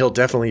exhibit, and he'll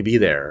definitely be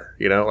there.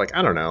 Like,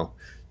 I don't know.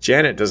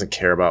 Janet doesn't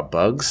care about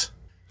bugs.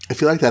 I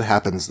feel like that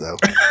happens, though.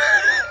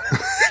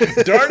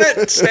 Darn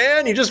it,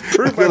 Stan! You just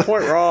proved my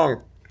point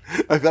wrong.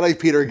 I feel like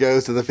Peter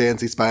goes to the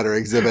fancy spider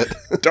exhibit.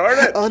 Darn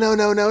it! Oh,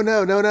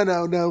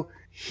 no.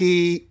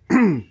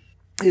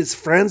 His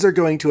friends are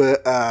going to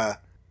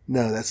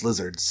no, that's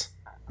lizards.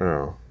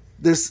 Oh.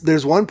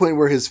 There's one point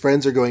where his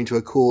friends are going to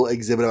a cool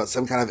exhibit about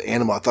some kind of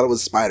animal. I thought it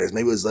was spiders.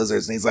 Maybe it was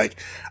lizards. And he's like,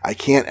 I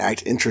can't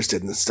act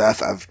interested in the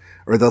stuff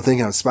or they'll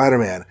think I'm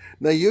Spider-Man.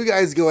 No, you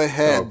guys go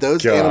ahead.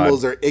 Those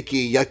animals are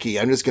icky,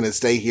 yucky. I'm just going to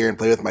stay here and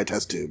play with my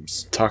test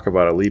tubes. Talk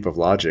about a leap of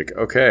logic.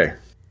 Okay.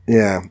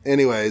 Yeah.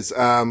 Anyways,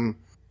 and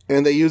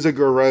they use a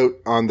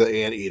garrote on the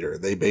anteater.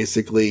 They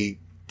basically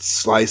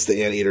slice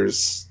the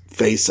anteater's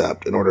face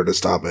up in order to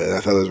stop it. And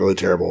I thought it was really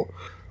terrible.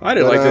 I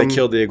didn't like that they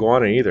killed the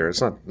iguana either.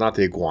 It's not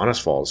the iguana's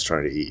fault it's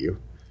trying to eat you.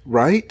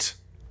 Right?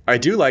 I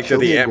do like that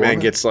the Ant-Man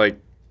gets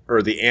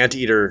or the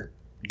anteater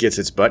gets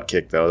its butt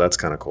kicked, though. That's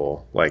kind of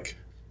cool. Like,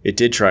 it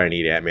did try and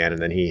eat Ant-Man,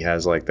 and then he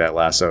has, like, that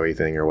lasso-y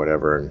thing or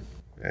whatever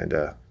and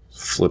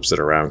flips it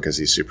around because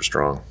he's super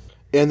strong.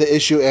 And the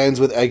issue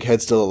ends with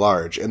Egghead still at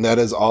large, and that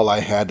is all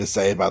I had to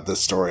say about this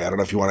story. I don't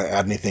know if you want to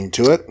add anything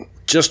to it.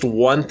 Just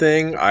one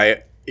thing.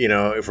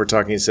 If we're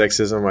talking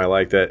sexism, I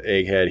like that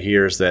Egghead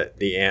hears that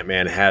the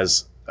Ant-Man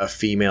has a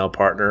female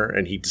partner,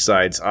 and he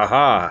decides,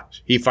 aha,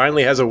 he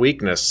finally has a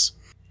weakness.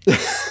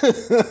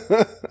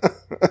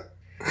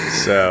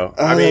 So,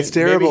 I mean,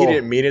 maybe he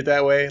didn't mean it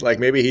that way. Like,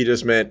 maybe he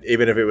just meant,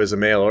 even if it was a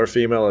male or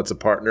female, it's a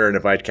partner, and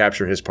if I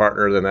capture his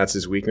partner, then that's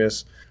his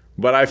weakness.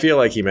 But I feel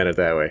like he meant it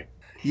that way.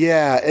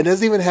 Yeah, it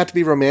doesn't even have to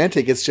be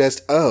romantic. It's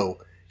just,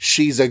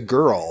 she's a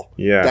girl.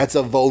 Yeah. That's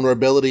a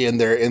vulnerability in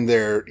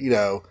their,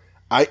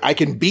 I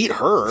can beat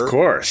her. Of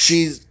course.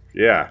 She's,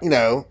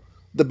 the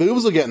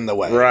boobs will get in the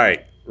way.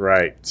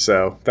 Right.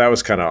 So that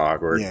was kind of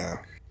awkward. Yeah.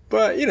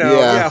 But,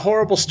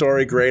 horrible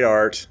story, great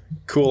art,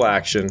 cool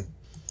action.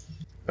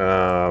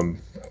 Not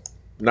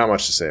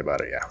much to say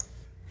about it, yeah.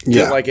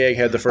 Didn't like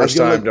Egghead the first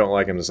time, don't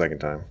like him the second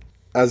time.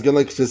 I was going to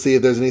look to see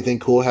if there's anything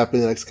cool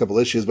happening in the next couple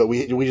issues, but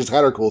we just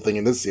had our cool thing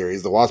in this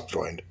series. The Wasp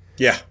joined.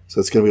 Yeah.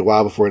 So it's going to be a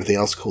while before anything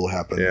else cool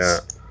happens. Yeah.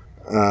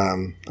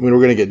 We're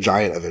going to get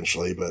Giant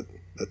eventually, but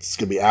that's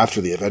going to be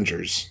after the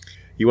Avengers.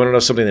 You want to know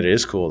something that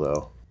is cool,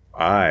 though?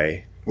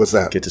 What's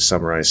that? Get to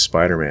summarize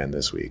Spider-Man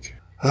this week.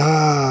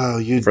 Oh,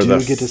 you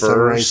do get to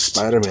summarize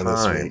Spider-Man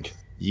this week.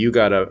 You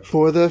got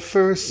for the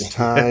first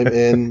time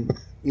in,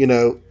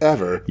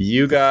 ever.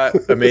 You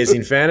got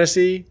Amazing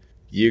Fantasy.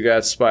 You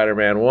got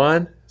Spider-Man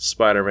 1,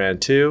 Spider-Man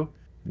 2.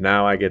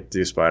 Now I get to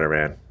do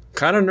Spider-Man.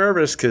 Kind of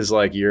nervous because,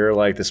 you're,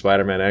 the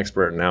Spider-Man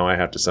expert, and now I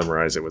have to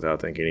summarize it without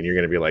thinking, and you're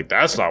going to be like,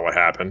 that's not what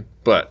happened.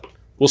 But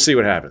we'll see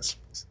what happens.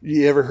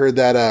 You ever heard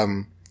that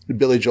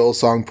Billy Joel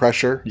song,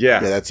 Pressure?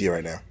 Yeah. Yeah, that's you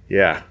right now.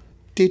 Yeah.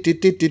 Okay, go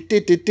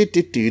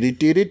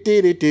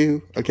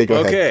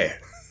ahead. Okay.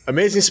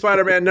 Amazing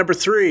Spider-Man number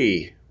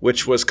 3,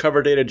 which was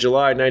cover dated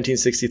July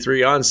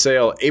 1963, on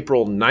sale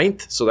April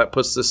 9th. So that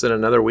puts this in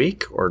another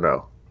week, or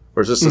no?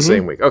 Or is this the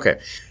same week? Okay.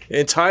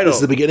 Entitled. This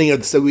is the beginning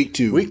of week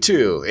 2. Week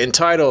 2.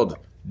 Entitled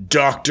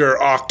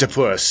Dr.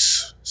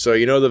 Octopus. So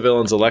you know the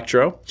villain's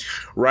Electro.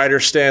 Writer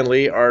Stan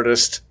Lee,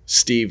 artist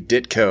Steve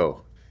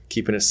Ditko.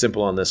 Keeping it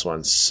simple on this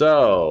one.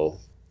 So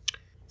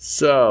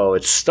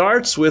it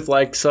starts with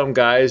some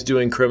guys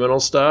doing criminal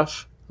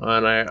stuff.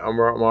 And I'm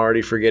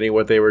already forgetting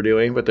what they were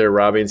doing, but they're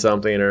robbing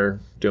something or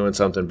doing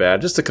something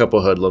bad. Just a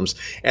couple hoodlums.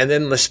 And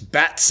then this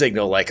bat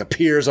signal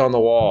appears on the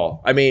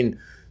wall. I mean,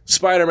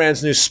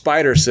 Spider-Man's new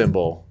spider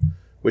symbol,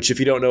 which if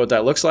you don't know what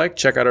that looks like,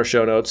 check out our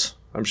show notes.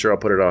 I'm sure I'll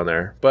put it on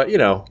there. But you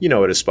know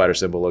what his spider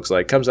symbol looks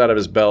like. Comes out of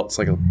his belt. It's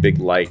like a big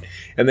light.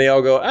 And they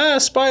all go,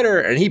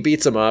 spider. And he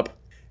beats him up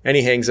and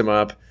he hangs him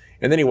up.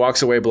 And then he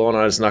walks away blowing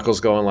on his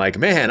knuckles going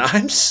man,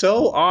 I'm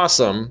so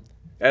awesome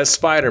as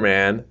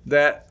Spider-Man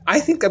that I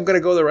think I'm going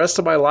to go the rest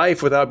of my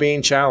life without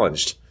being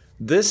challenged.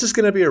 This is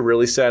going to be a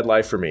really sad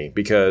life for me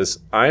because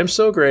I am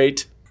so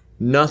great.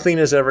 Nothing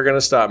is ever going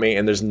to stop me,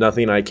 and there's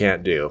nothing I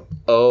can't do.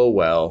 Oh,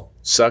 well,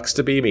 sucks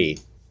to be me.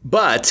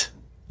 But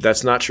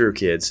that's not true,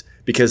 kids,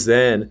 because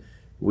then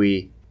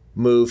we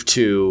move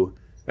to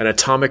an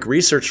atomic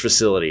research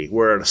facility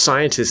where a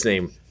scientist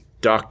named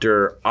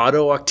Dr.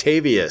 Otto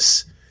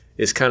Octavius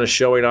is kind of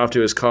showing off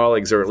to his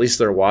colleagues, or at least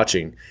they're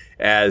watching,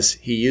 as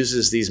he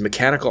uses these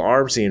mechanical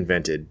arms he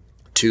invented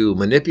to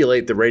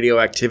manipulate the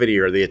radioactivity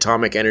or the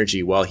atomic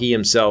energy while he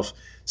himself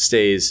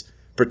stays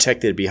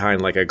protected behind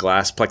a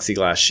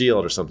plexiglass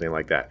shield or something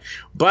like that.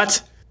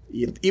 But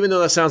even though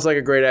that sounds like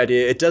a great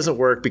idea, it doesn't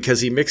work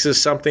because he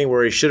mixes something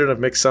where he shouldn't have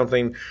mixed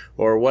something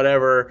or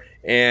whatever,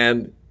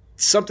 and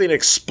something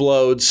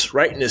explodes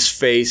right in his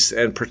face,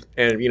 and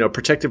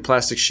protective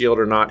plastic shield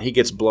or not, he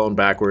gets blown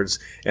backwards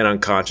and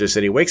unconscious,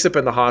 and he wakes up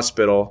in the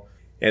hospital,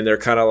 and they're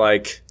kind of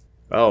like,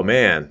 oh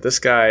man, this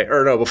guy,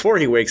 or no, before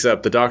he wakes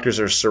up, the doctors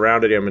are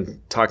surrounded him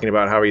and talking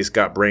about how he's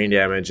got brain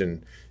damage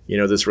and,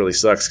 this really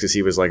sucks because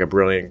he was a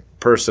brilliant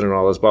person and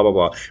all this, blah, blah,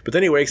 blah. But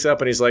then he wakes up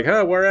and he's like,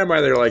 where am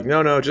I? They're like,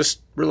 no,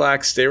 just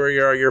relax, stay where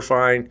you are, you're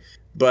fine.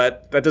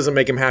 But that doesn't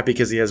make him happy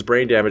because he has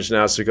brain damage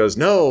now. So he goes,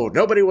 no,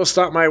 nobody will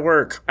stop my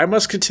work. I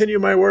must continue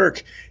my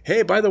work.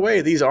 Hey, by the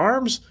way, these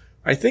arms,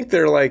 I think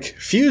they're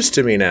fused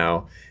to me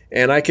now.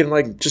 And I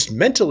can just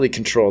mentally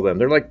control them.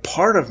 They're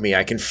part of me.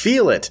 I can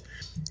feel it.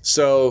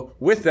 So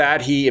with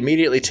that, he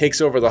immediately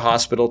takes over the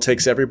hospital,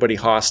 takes everybody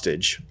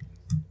hostage,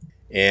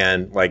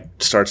 and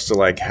starts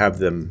to have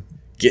them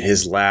get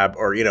his lab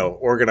or,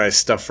 organize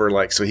stuff for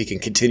so he can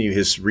continue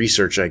his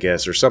research, I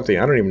guess, or something.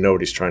 I don't even know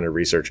what he's trying to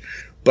research.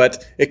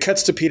 But it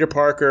cuts to Peter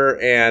Parker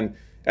and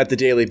at the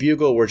Daily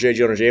Bugle where J.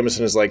 Jonah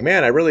Jameson is like,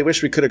 man, I really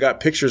wish we could have got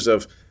pictures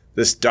of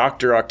this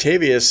Dr.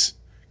 Octavius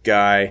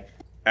guy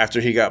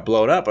after he got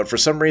blown up. But for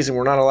some reason,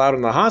 we're not allowed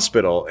in the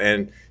hospital.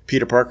 And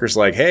Peter Parker's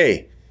like,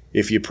 hey,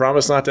 if you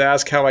promise not to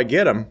ask how I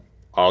get him,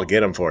 I'll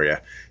get him for you.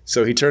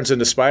 So he turns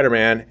into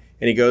Spider-Man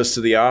and he goes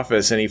to the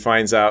office and he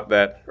finds out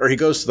he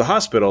goes to the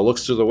hospital,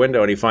 looks through the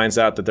window and he finds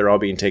out that they're all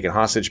being taken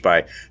hostage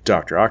by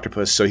Dr.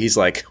 Octopus. So he's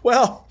like,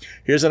 well,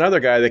 here's another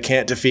guy that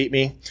can't defeat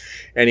me.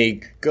 And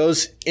he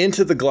goes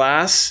into the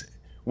glass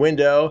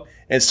window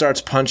and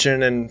starts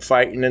punching and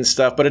fighting and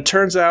stuff. But it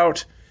turns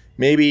out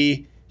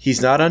maybe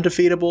he's not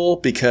undefeatable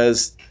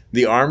because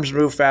the arms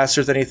move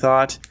faster than he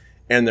thought.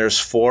 And there's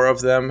 4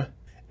 of them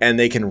and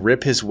they can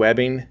rip his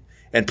webbing.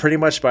 And pretty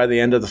much by the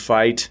end of the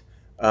fight,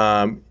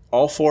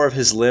 all 4 of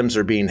his limbs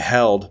are being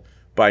held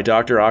by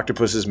Dr.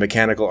 Octopus's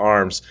mechanical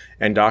arms,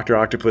 and Dr.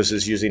 Octopus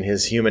is using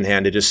his human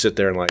hand to just sit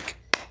there and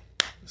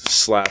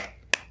slap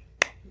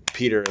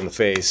Peter in the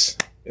face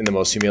in the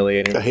most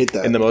humiliating. I hate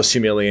that. In the most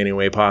humiliating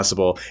way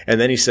possible. And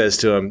then he says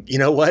to him, "You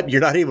know what?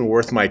 You're not even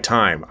worth my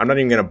time. I'm not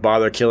even going to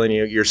bother killing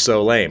you. You're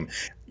so lame.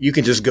 You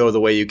can just go the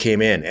way you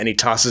came in." And he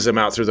tosses him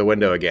out through the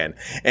window again.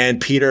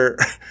 And Peter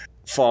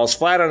falls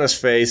flat on his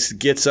face,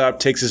 gets up,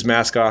 takes his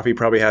mask off. He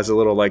probably has a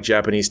little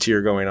Japanese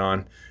tear going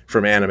on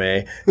from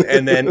anime.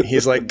 And then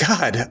he's like,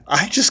 God,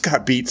 I just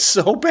got beat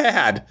so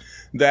bad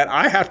that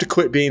I have to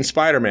quit being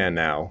Spider-Man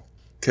now.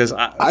 Because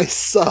I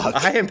suck.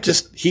 I am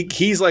just,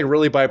 he's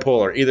really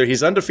bipolar. Either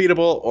he's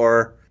undefeatable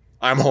or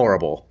I'm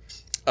horrible.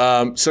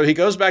 So he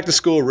goes back to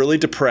school really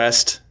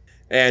depressed.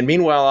 And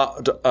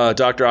meanwhile,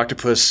 Dr.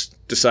 Octopus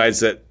decides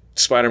that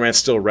Spider-Man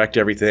still wrecked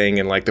everything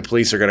and the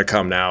police are going to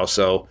come now.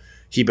 So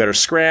he better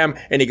scram.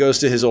 And he goes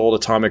to his old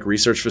atomic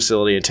research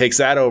facility and takes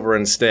that over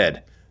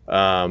instead.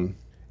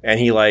 And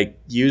he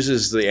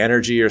uses the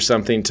energy or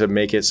something to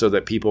make it so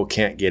that people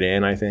can't get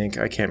in, I think.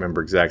 I can't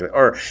remember exactly.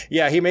 Or,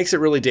 yeah, he makes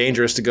it really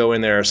dangerous to go in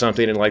there or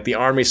something. And the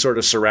army sort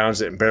of surrounds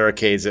it and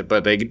barricades it,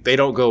 but they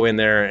don't go in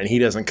there and he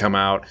doesn't come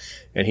out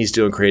and he's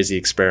doing crazy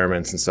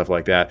experiments and stuff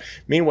like that.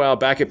 Meanwhile,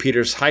 back at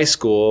Peter's high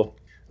school,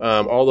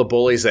 all the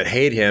bullies that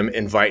hate him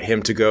invite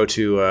him to go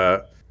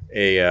to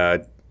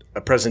a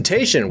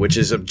presentation, which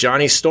is of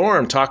Johnny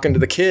Storm talking to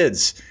the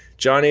kids.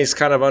 Johnny's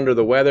kind of under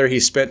the weather.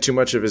 He spent too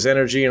much of his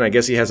energy, and I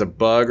guess he has a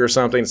bug or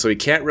something, so he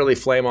can't really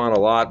flame on a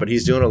lot, but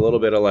he's doing a little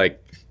bit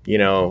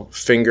of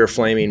finger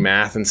flaming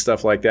math and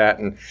stuff like that.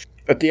 And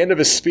at the end of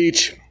his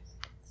speech,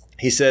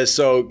 he says,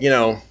 so,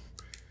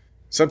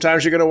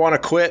 sometimes you're going to want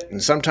to quit,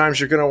 and sometimes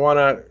you're going to want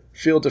to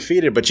feel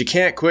defeated, but you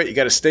can't quit. You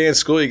got to stay in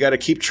school. You got to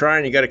keep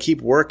trying. You got to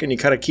keep working. You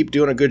got to keep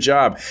doing a good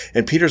job.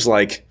 And Peter's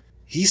like,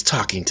 he's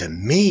talking to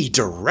me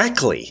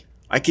directly.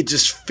 I could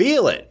just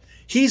feel it.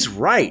 He's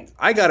right.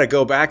 I got to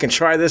go back and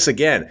try this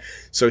again.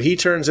 So he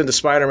turns into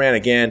Spider-Man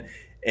again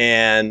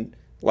and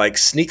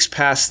sneaks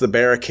past the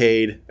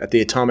barricade at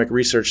the atomic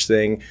research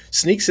thing,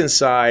 sneaks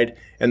inside.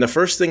 And the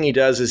first thing he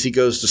does is he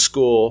goes to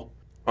school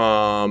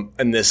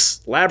in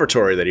this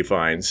laboratory that he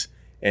finds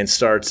and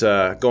starts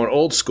going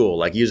old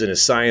school, using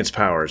his science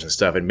powers and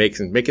stuff and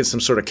making some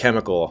sort of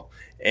chemical.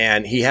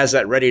 And he has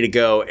that ready to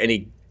go.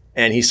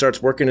 And he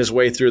starts working his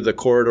way through the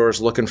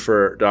corridors looking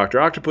for Dr.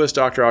 Octopus.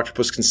 Dr.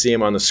 Octopus can see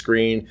him on the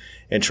screen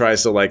and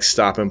tries to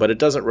stop him, but it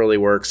doesn't really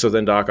work. So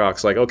then Doc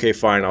Ock's like, okay,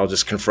 fine, I'll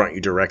just confront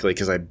you directly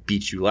because I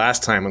beat you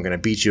last time. I'm going to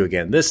beat you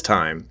again this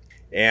time.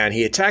 And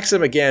he attacks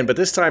him again, but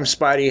this time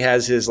Spidey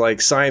has his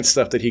science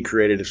stuff that he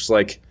created. It's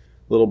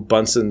little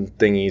Bunsen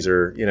thingies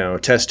or,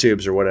 test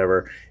tubes or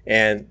whatever.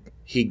 And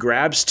he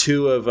grabs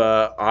 2 of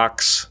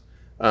Ock's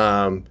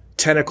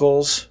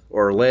tentacles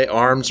or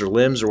arms or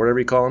limbs or whatever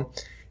you call them,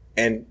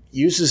 and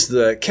uses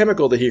the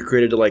chemical that he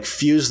created to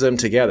fuse them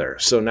together.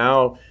 So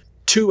now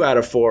 2 out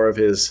of 4 of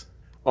his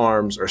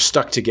arms are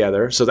stuck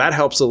together. So that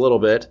helps a little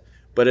bit,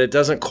 but it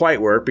doesn't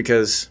quite work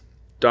because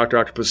Dr.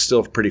 Octopus is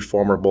still pretty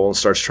formidable and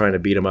starts trying to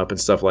beat him up and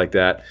stuff like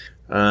that.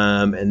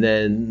 And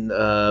then,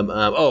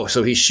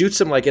 so he shoots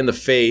him in the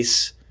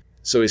face.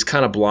 So he's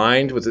kind of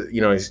blind with,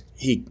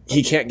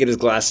 he can't get his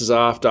glasses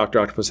off. Dr.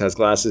 Octopus has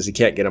glasses. He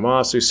can't get them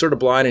off. So he's sort of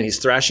blind and he's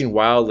thrashing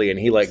wildly and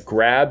he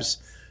grabs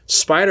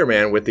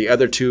Spider-Man with the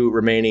other 2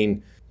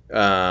 remaining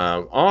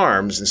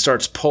arms and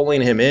starts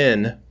pulling him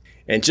in.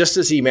 And just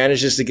as he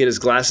manages to get his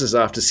glasses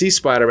off to see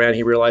Spider-Man,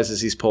 he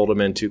realizes he's pulled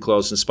him in too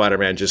close, and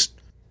Spider-Man just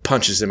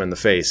punches him in the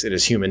face in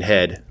his human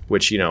head,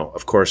 which,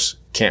 of course,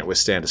 can't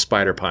withstand a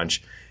spider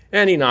punch.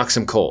 And he knocks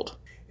him cold.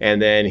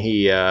 And then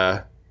he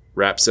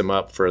wraps him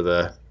up for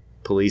the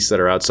police that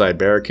are outside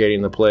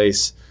barricading the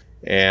place.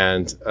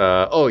 And,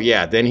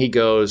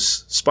 then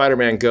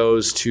Spider-Man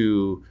goes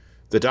to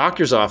the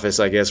doctor's office,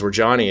 I guess, where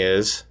Johnny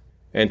is,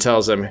 and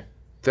tells him,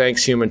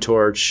 thanks, Human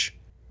Torch.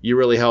 You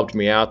really helped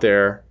me out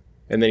there.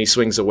 And then he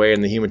swings away,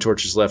 and the Human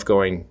Torch is left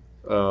going,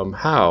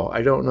 How?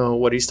 I don't know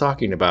what he's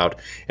talking about.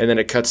 And then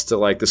it cuts to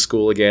like the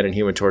school again and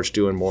Human Torch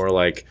doing more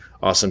like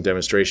awesome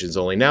demonstrations,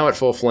 only now at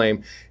full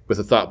flame with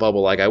a thought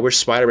bubble like, I wish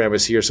Spider-Man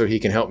was here so he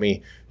can help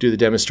me do the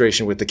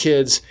demonstration with the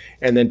kids.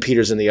 And then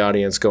Peter's in the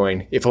audience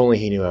going, if only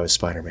he knew I was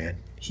Spider-Man.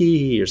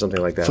 Or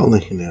something like that. If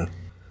only he knew.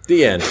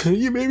 The end.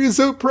 You made me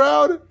so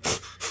proud.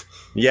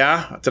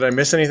 Yeah? Did I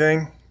miss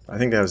anything? I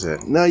think that was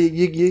it. No, you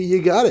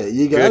got it.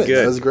 You got it.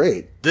 Good. That was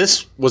great.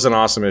 This was an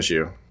awesome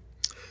issue.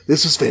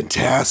 This was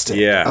fantastic.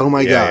 Yeah. Oh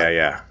my God.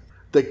 Yeah.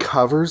 The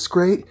cover's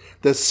great.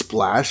 The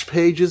splash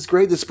page is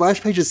great. The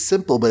splash page is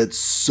simple, but it's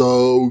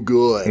so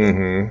good.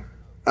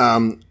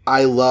 Mm-hmm.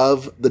 I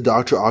love the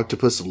Dr.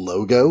 Octopus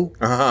logo.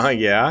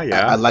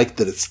 Yeah. I like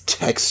that it's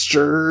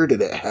textured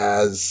and it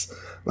has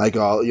like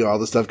all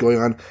the stuff going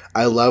on.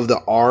 I love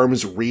the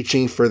arms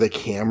reaching for the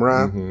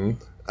camera.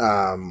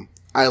 Mm-hmm.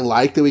 I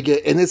like that we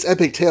get in this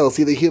epic tale.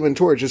 See the Human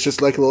Torch. It's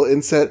just like a little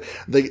inset.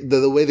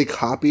 The way the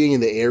copying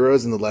and the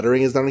arrows and the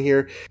lettering is done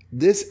here.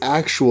 This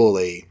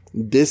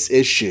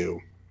issue,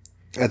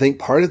 I think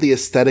part of the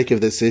aesthetic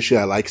of this issue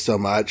I like so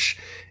much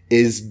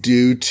is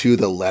due to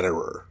the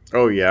letterer.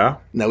 Oh yeah.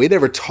 Now we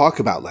never talk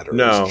about letterers.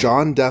 No.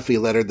 John Duffy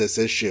lettered this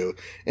issue,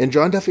 and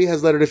John Duffy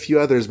has lettered a few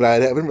others, but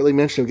I haven't really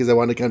mentioned him because I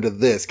wanted to come to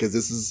this because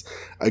this is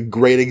a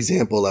great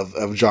example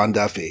of John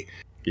Duffy.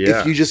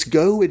 Yeah. If you just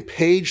go and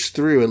page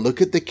through and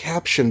look at the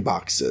caption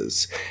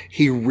boxes,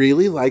 he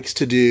really likes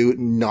to do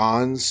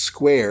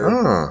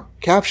non-square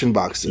caption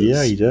boxes.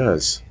 Yeah, he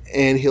does.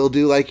 And he'll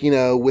do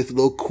with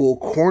little cool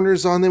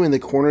corners on them, and the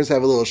corners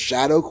have a little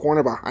shadow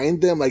corner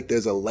behind them, like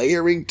there's a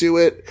layering to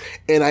it.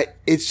 And I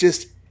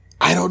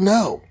don't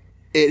know.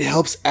 It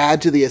helps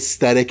add to the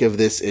aesthetic of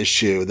this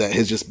issue that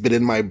has just been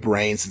in my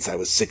brain since I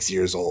was 6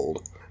 years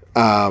old.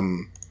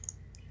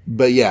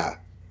 But yeah,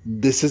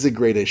 this is a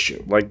great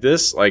issue.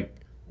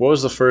 What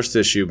was the first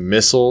issue?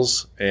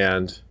 Missiles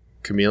and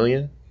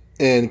Chameleon?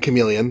 And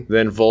Chameleon.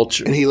 Then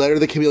Vulture. And he lettered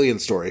the Chameleon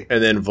story.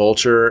 And then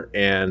Vulture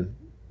and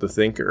the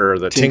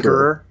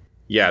Tinkerer.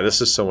 Yeah,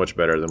 this is so much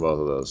better than both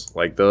of those.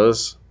 Like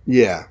those.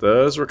 Yeah.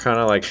 Those were kind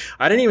of like,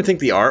 I didn't even think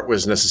the art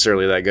was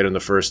necessarily that good in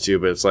the first two,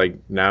 but it's like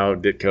now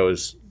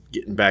Ditko's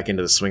getting back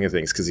into the swing of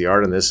things because the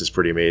art in this is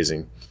pretty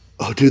amazing.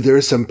 Oh, dude, there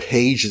are some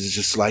pages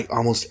just like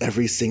almost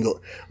every single,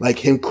 like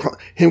him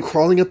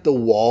crawling up the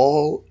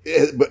wall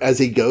as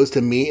he goes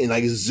to meet and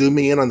like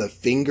zooming in on the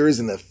fingers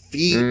and the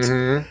feet.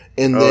 Mm-hmm.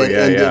 And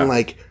then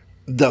like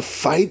the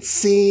fight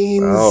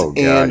scenes. Oh,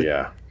 God, and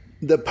yeah.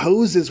 The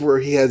poses where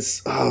he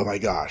has, oh my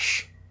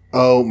gosh.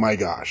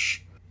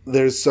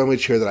 There's so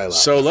much here that I love.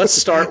 So let's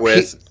start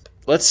with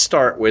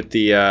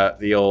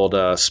the old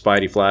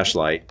Spidey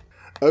flashlight.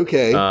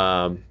 Okay.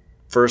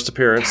 First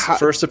appearance of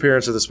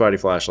the Spidey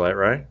flashlight,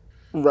 right?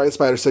 Right,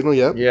 Spider Signal,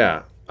 yep.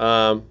 Yeah.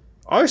 I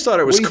always thought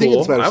it was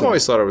cool. I've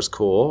always thought it was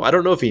cool. I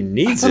don't know if he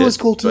needs it, was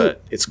cool too.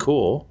 But it's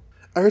cool.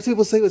 I heard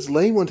people say it was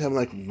lame one time. I'm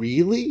like,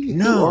 really?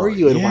 No. Who are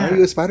you, and why are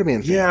you a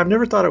Spider-Man fan? Yeah, I've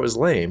never thought it was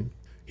lame.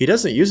 He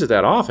doesn't use it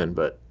that often,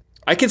 but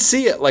I could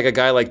see it like a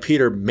guy like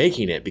Peter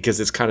making it because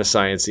it's kind of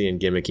sciencey and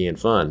gimmicky and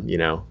fun,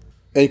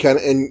 and kind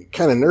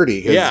of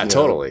nerdy. Yeah,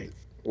 totally.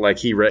 Like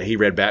he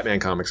read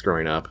Batman comics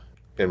growing up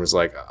and was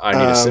like, I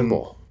need a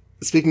symbol.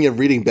 Speaking of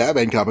reading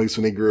Batman comics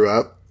when he grew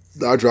up,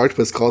 Dr.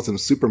 Octopus calls him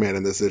Superman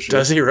in this issue.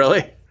 Does he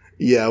really?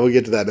 Yeah, we'll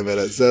get to that in a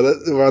minute. So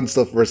we're on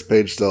the first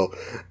page still.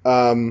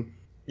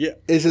 Yeah,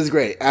 this is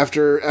great.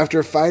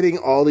 After fighting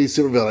all these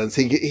supervillains,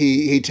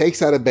 he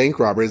takes out a bank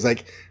robber. He's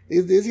like,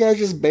 these guys are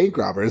just bank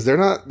robbers. They're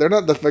not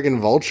the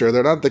fucking Vulture.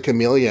 They're not the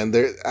Chameleon.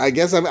 I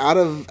guess I'm out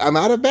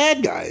of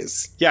bad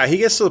guys. Yeah, he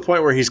gets to the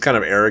point where he's kind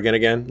of arrogant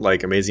again,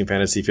 like Amazing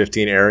Fantasy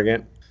 15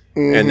 arrogant.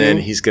 Mm-hmm. And then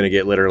he's going to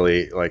get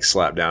literally like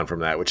slapped down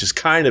from that, which is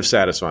kind of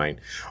satisfying.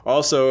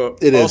 Also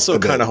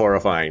kind of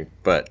horrifying,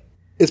 but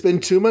it's been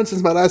 2 months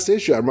since my last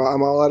issue. I'm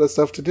all out of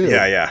stuff to do.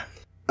 Yeah.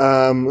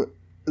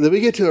 Then we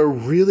get to a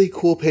really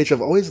cool page.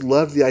 I've always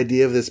loved the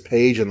idea of this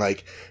page and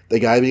like the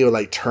guy being able to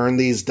like turn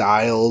these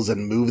dials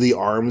and move the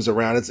arms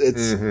around.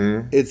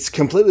 It's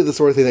completely the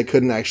sort of thing that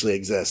couldn't actually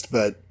exist,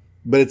 but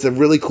it's a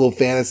really cool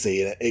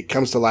fantasy and it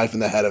comes to life in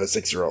the head of a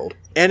 6-year-old.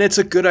 And it's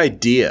a good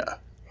idea.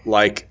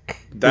 Like,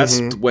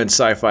 that's when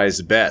sci-fi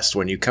is best,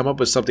 when you come up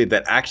with something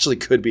that actually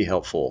could be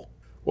helpful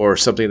or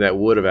something that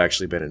would have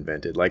actually been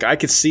invented. Like, I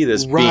could see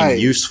this being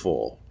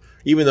useful,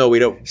 even though we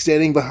don't...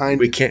 Standing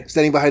behind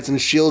some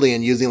shielding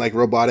and using, like,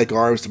 robotic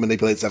arms to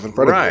manipulate stuff in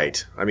front of you.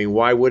 Right. I mean,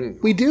 why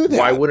wouldn't we do that?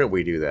 Why wouldn't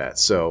we do that?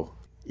 So,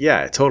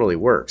 yeah, it totally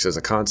works as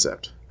a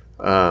concept.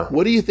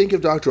 What do you think of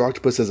Dr.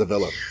 Octopus as a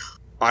villain?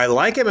 I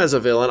like him as a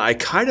villain. I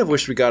kind of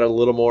wish we got a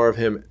little more of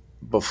him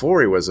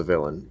before he was a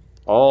villain.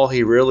 All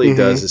he really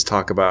does is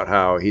talk about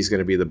how he's going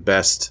to be the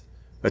best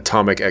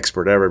atomic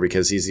expert ever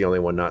because he's the only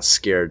one not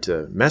scared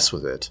to mess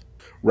with it.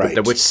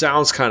 Right. Which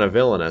sounds kind of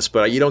villainous,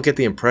 but you don't get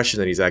the impression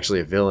that he's actually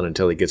a villain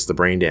until he gets the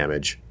brain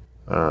damage.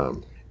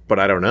 But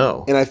I don't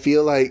know. And I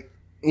feel like,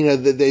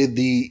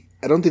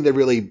 I don't think they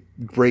really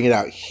bring it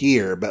out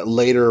here, but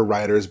later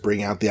writers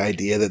bring out the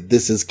idea that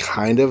this is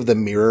kind of the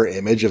mirror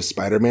image of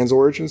Spider-Man's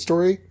origin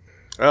story.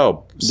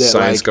 Oh,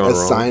 science gone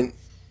wrong.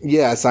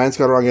 Yeah, Science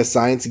Gone Wrong, a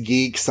science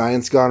geek,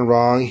 Science Gone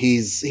Wrong.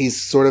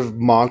 He's sort of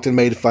mocked and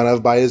made fun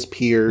of by his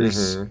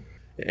peers. Mm-hmm.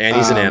 And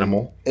he's an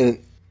animal.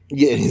 And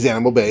he's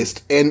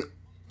animal-based. And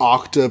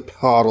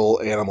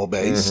octopodal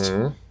animal-based.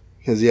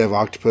 Because you have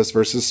octopus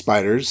versus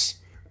spiders.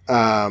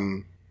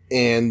 And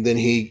then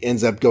he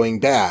ends up going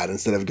bad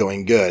instead of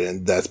going good.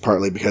 And that's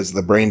partly because of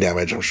the brain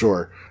damage, I'm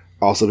sure.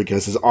 Also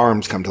because his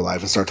arms come to life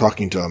and start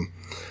talking to him.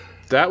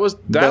 That was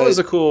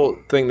a cool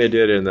thing they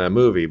did in the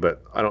movie,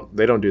 but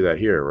they don't do that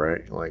here,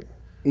 right? Like,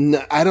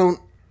 no, I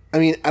don't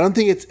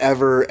think it's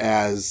ever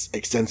as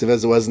extensive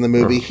as it was in the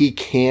movie. He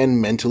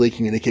can mentally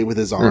communicate with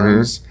his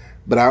arms,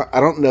 but I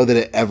don't know that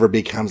it ever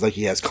becomes like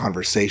he has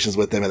conversations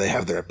with them and they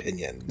have their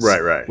opinions.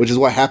 Right. Which is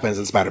what happens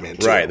in Spider-Man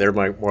 2. Right, they're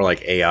more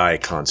like AI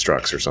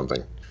constructs or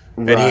something.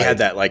 And he had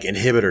that like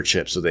inhibitor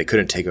chip, so they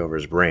couldn't take over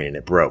his brain, and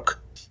it broke.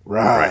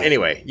 Right.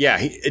 Anyway,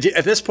 yeah.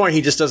 At this point,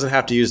 he just doesn't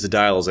have to use the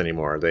dials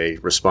anymore. They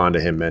respond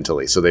to him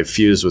mentally, so they've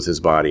fused with his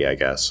body, I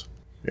guess,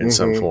 in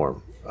some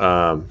form.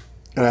 And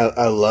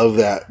I love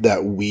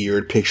that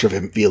weird picture of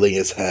him feeling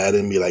his head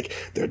and be like,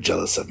 "They're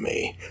jealous of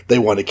me. They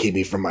want to keep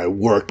me from my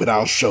work, but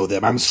I'll show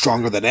them I'm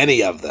stronger than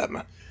any of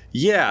them."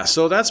 Yeah.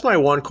 So that's my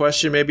one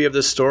question, maybe, of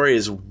this story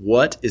is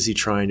what is he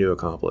trying to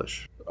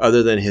accomplish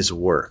other than his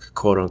work,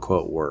 quote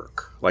unquote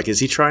work? Like, is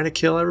he trying to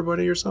kill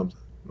everybody or something,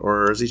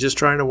 or is he just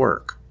trying to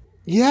work?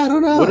 Yeah, I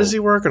don't know. What is he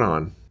working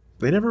on?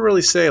 They never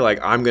really say, like,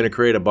 I'm going to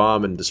create a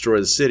bomb and destroy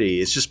the city.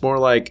 It's just more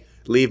like,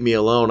 leave me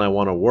alone, I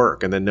want to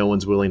work, and then no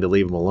one's willing to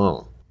leave him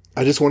alone.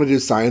 I just want to do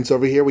science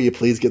over here. Will you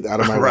please get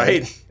out of my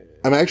way?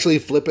 I'm actually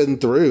flipping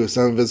through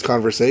some of his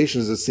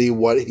conversations to see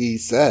what he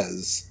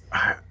says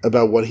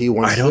about what he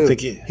wants to do. I don't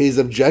think his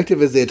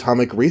objective is the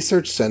Atomic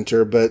Research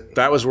Center, but...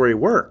 That was where he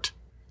worked.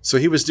 So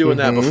he was doing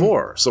that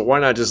before. So why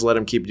not just let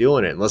him keep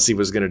doing it unless he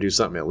was going to do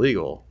something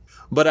illegal?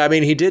 But I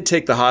mean, he did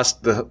take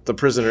the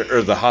prisoner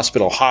or the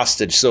hospital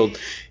hostage. So,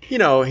 you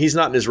know, he's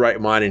not in his right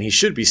mind and he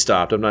should be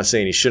stopped. I'm not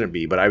saying he shouldn't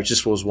be, but I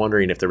just was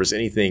wondering if there was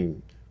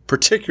anything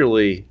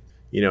particularly,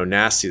 you know,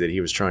 nasty that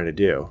he was trying to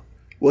do.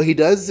 Well, he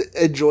does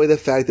enjoy the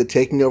fact that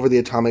taking over the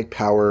atomic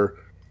power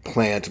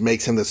plant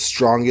makes him the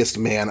strongest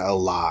man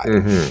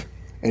alive.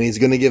 And he's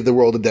going to give the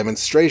world a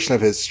demonstration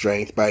of his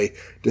strength by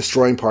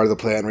destroying part of the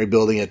plant and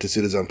rebuilding it to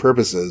suit his own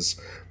purposes.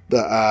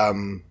 But,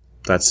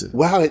 that's it.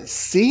 Wow, it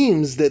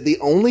seems that the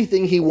only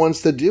thing he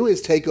wants to do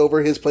is take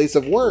over his place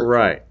of work.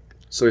 Right.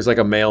 So he's like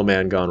a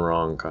mailman gone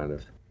wrong, kind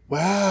of.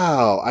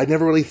 Wow. I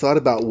never really thought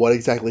about what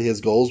exactly his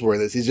goals were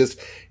in this.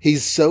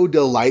 He's so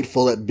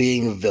delightful at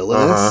being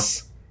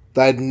villainous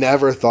that I'd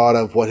never thought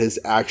of what his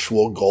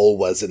actual goal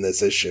was in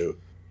this issue.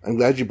 I'm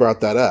glad you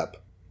brought that up.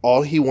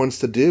 All he wants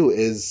to do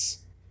is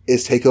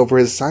take over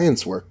his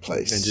science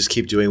workplace. And just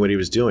keep doing what he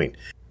was doing.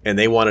 And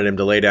they wanted him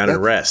to lay down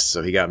and rest,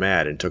 so he got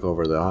mad and took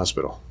over the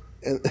hospital.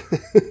 And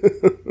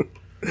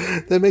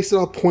that makes it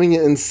all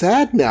poignant and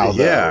sad now,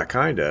 though. Yeah,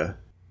 kind of.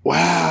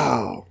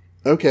 Wow.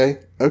 Okay.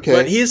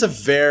 But he is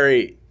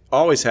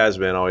always has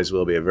been, always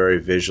will be, a very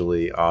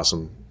visually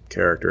awesome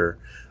character.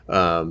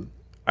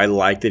 I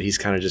like that he's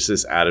kind of just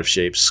this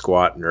out-of-shape,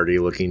 squat,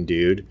 nerdy-looking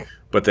dude,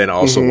 but then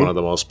also one of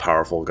the most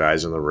powerful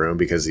guys in the room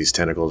because these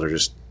tentacles are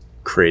just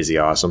crazy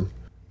awesome.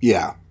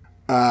 Yeah.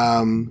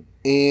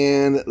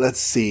 And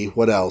let's see,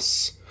 what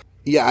else?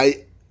 Yeah,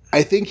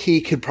 I think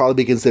he could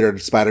probably be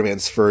considered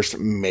Spider-Man's first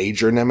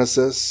major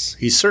nemesis.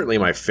 He's certainly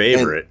my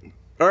favorite.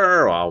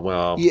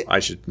 I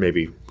should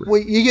maybe...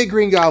 Well, you get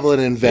Green Goblin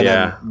and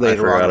Venom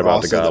later on.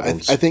 About the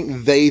Goblins. I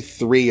think they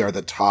three are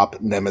the top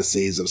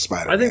nemeses of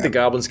Spider-Man. I think the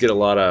Goblins get a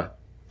lot of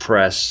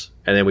press,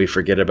 and then we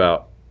forget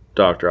about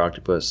Dr.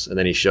 Octopus, and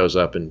then he shows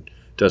up and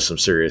does some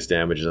serious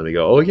damage, and then we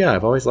go, oh yeah,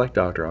 I've always liked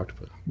Dr.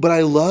 Octopus. But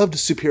I loved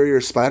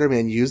Superior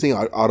Spider-Man using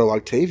Otto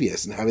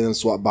Octavius and having them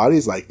swap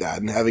bodies like that,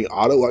 and having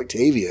Otto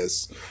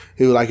Octavius,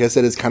 who, like I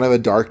said, is kind of a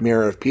dark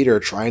mirror of Peter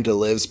trying to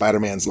live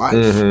Spider-Man's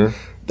life.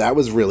 That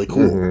was really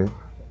cool.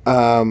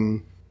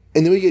 And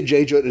then we get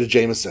J. Jonah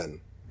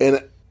Jameson.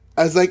 And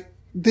I was like,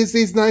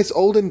 these nice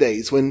olden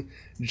days when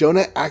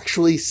Jonah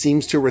actually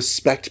seems to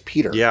respect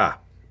Peter. Yeah.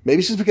 Maybe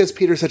it's just because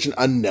Peter's such an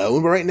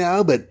unknown right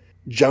now, but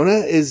Jonah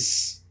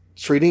is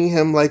treating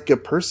him like a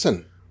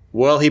person.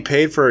 Well, he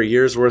paid for a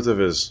year's worth of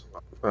his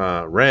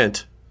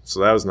rent, so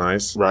that was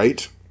nice.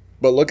 Right.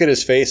 But look at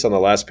his face on the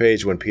last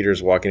page when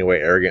Peter's walking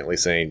away arrogantly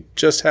saying,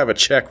 just have a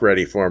check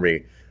ready for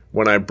me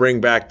when I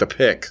bring back the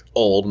pick,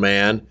 old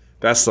man.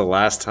 That's the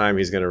last time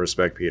he's going to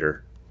respect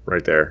Peter,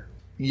 right there.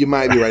 You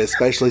might be right,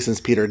 especially since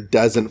Peter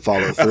doesn't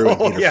follow through.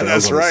 And Peter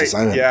that's right.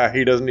 Yeah,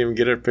 he doesn't even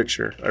get a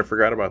picture. I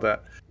forgot about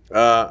that.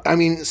 I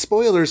mean,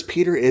 spoilers,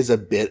 Peter is a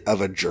bit of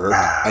a jerk.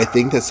 I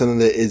think that's something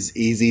that is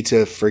easy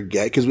to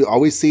forget because we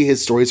always see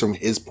his stories from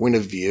his point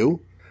of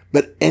view.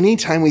 But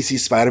anytime we see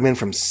Spider-Man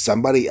from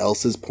somebody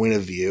else's point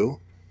of view,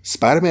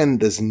 Spider-Man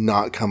does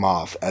not come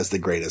off as the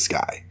greatest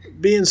guy.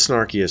 Being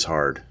snarky is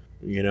hard.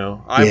 You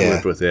know, I've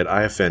lived with it.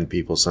 I offend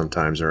people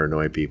sometimes or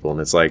annoy people.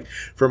 And it's like,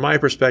 from my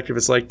perspective,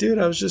 it's like, dude,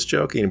 I was just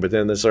joking. But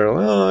then they're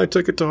like, oh, I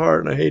took it to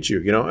heart and I hate you.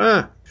 You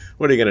know,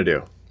 what are you going to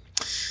do?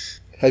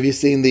 Have you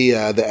seen the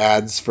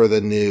ads for the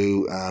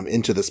new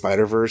Into the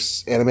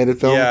Spider-Verse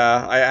animated film?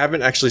 Yeah, I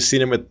haven't actually seen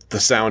them with the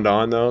sound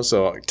on though,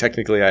 so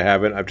technically I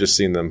haven't. I've just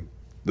seen the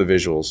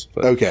visuals.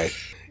 But. Okay,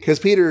 because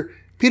Peter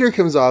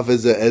comes off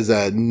as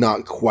a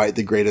not quite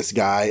the greatest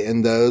guy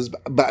in those,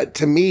 but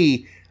to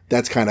me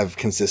that's kind of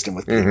consistent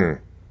with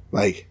Peter. Mm-hmm.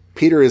 Like,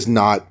 Peter is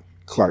not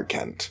Clark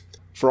Kent.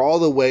 For all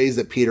the ways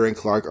that Peter and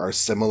Clark are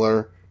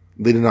similar,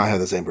 they do not have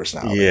the same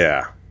personality.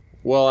 Yeah.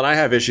 Well, and I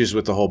have issues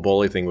with the whole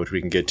bully thing, which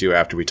we can get to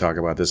after we talk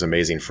about this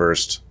amazing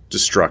first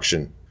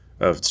destruction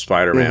of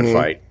Spider-Man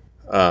fight.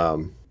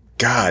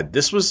 God,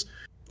 this was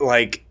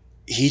like,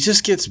 he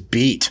just gets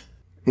beat.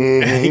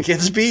 And he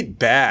gets beat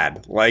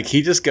bad. Like,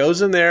 he just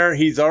goes in there.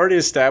 He's already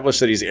established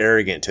that he's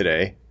arrogant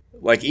today.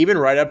 Like, even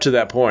right up to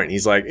that point,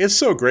 he's like, it's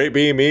so great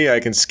being me. I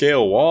can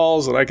scale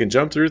walls and I can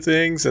jump through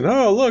things. And,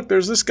 oh, look,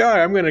 there's this guy.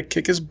 I'm going to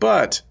kick his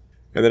butt.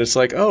 And then it's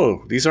like,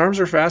 oh, these arms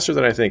are faster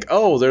than I think.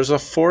 Oh, there's a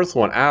fourth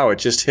one. Ow, it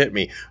just hit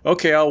me.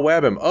 Okay, I'll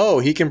web him. Oh,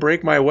 he can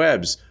break my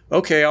webs.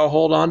 Okay, I'll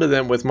hold on to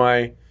them with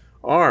my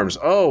arms.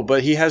 Oh,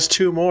 but he has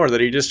two more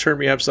that he just turned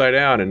me upside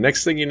down. And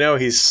next thing you know,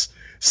 he's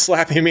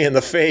slapping me in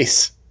the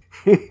face.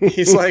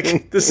 He's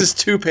like, this is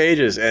 2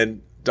 pages.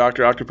 And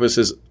Dr. Octopus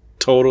has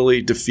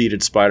totally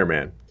defeated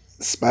Spider-Man.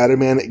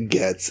 Spider-Man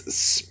gets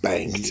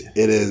spanked.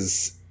 It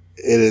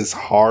is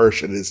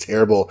harsh and it's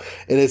terrible.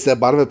 And it's at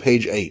bottom of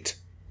page 8.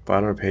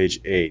 Bottom of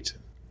page 8.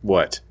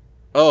 What?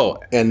 Oh.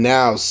 And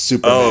now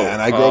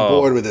Superman. I grow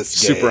bored with this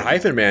Super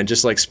hyphen man,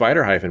 just like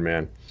Spider hyphen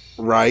man.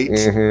 Right?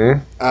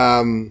 Mm-hmm.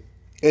 And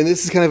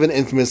this is kind of an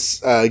infamous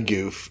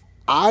goof.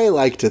 I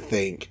like to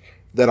think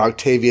that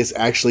Octavius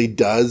actually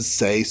does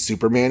say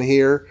Superman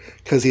here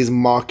because he's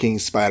mocking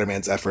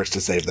Spider-Man's efforts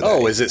to save the day.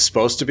 Oh, is it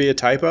supposed to be a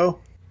typo?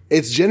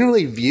 It's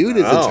generally viewed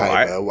as a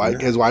typo.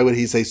 Because why would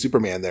he say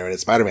Superman there in a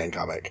Spider-Man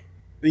comic?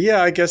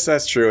 Yeah, I guess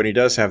that's true. And he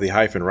does have the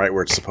hyphen right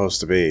where it's supposed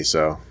to be.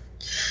 So,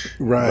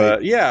 right.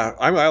 But yeah,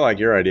 I like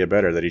your idea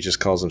better that he just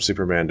calls him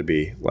Superman to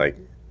be like,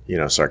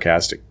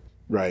 sarcastic.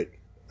 Right.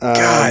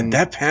 God,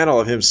 that panel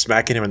of him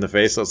smacking him in the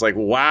face, I was like,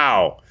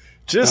 wow,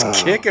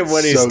 just kick him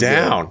when he's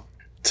down.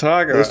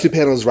 Good. Those 2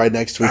 panels right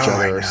next to each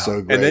other are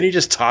so great. And then he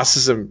just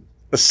tosses him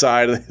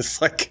aside. And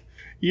it's like,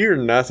 you're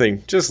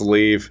nothing. Just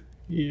leave.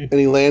 And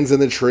he lands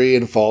in the tree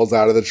and falls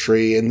out of the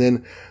tree. And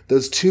then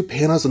those 2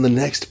 panels on the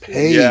next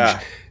page.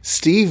 Yeah.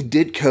 Steve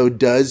Ditko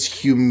does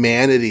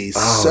humanity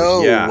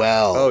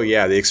well. Oh,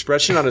 yeah. The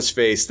expression on his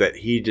face that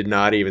he did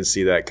not even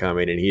see that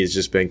coming. And he has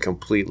just been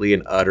completely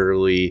and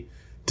utterly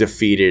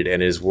defeated.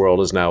 And his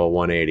world is now a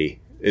 180.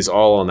 Is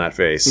all on that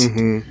face.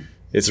 Mm-hmm.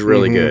 It's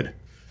really good.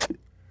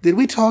 Did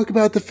we talk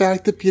about the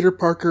fact that Peter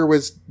Parker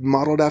was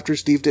modeled after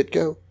Steve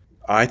Ditko?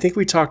 I think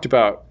we talked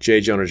about J.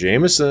 Jonah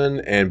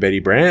Jameson and Betty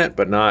Brant,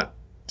 but not...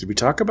 Did we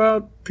talk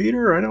about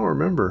Peter? I don't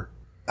remember.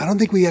 I don't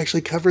think we actually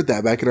covered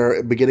that back in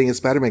our beginning of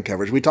Spider-Man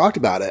coverage. We talked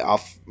about it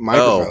off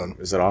microphone.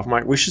 Oh, is it off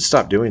mic? We should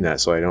stop doing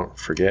that so I don't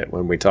forget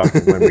when we talked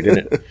when we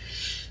didn't.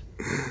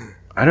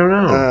 I don't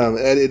know.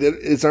 And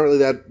it's not really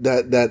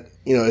that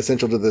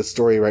essential to the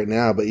story right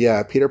now, but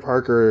yeah, Peter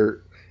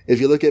Parker... If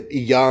you look at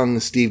young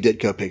Steve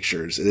Ditko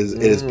pictures, it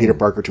is Peter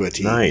Parker to a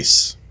T.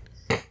 Nice.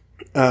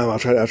 I'll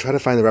try to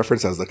find the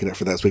reference I was looking at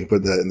for that so we can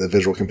put that in the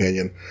visual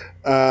companion.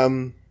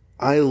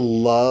 I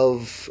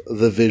love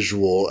the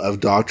visual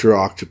of Dr.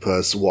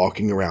 Octopus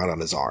walking around on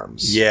his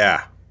arms.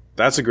 Yeah,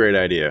 that's a great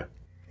idea.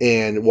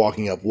 And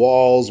walking up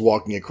walls,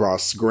 walking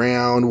across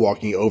ground,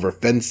 walking over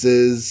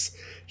fences.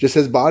 Just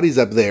his body's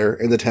up there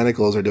and the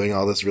tentacles are doing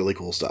all this really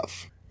cool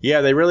stuff.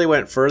 Yeah, they really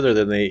went further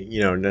than they,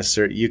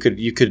 necessarily. You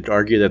could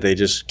argue that they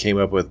just came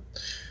up with,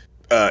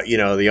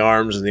 the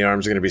arms, and the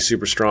arms are going to be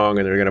super strong,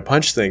 and they're going to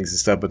punch things and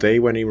stuff. But they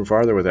went even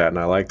farther with that, and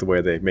I like the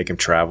way they make him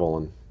travel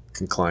and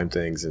can climb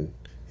things, and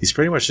he's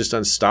pretty much just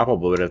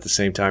unstoppable. But at the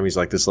same time, he's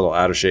like this little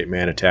out of shape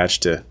man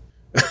attached to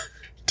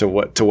to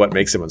what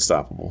makes him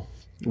unstoppable.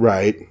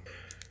 Right.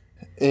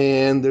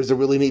 And there's a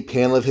really neat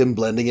panel of him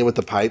blending in with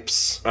the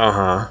pipes.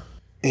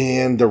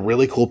 And the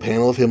really cool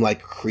panel of him,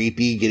 like,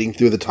 creepy, getting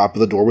through the top of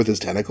the door with his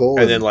tentacle.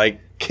 And then, like...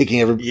 Kicking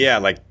everybody. Yeah,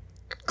 like,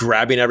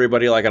 grabbing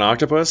everybody like an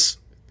octopus.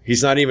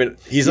 He's not even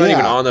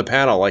on the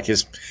panel. Like,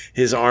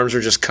 his arms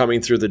are just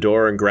coming through the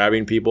door and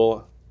grabbing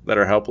people that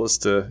are helpless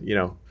to,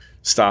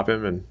 stop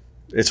him. And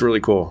it's really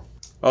cool.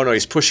 Oh, no,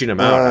 he's pushing them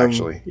out,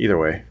 actually. Either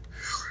way.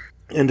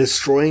 And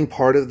destroying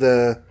part of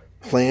the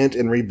plant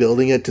and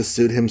rebuilding it to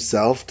suit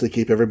himself to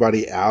keep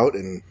everybody out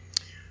and...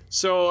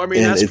 So, I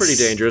mean, that's pretty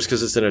dangerous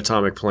because it's an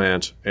atomic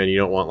plant and you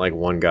don't want, like,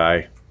 one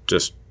guy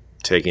just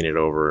taking it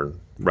over and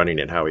running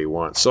it how he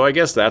wants. So I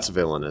guess that's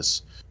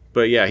villainous.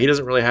 But, yeah, he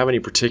doesn't really have any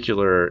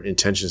particular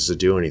intentions to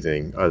do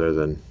anything other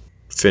than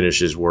finish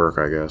his work,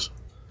 I guess.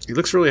 He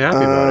looks really happy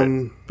about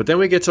it. But then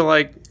we get to,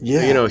 like,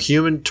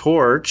 Human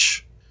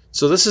Torch.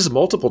 So this is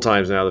multiple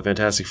times now the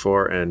Fantastic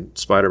Four and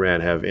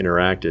Spider-Man have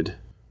interacted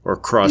or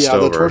crossed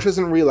over. Yeah, the Torch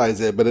doesn't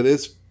realize it, but it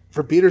is...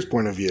 From Peter's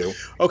point of view.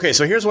 Okay,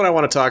 so here's what I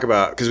want to talk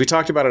about, because we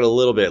talked about it a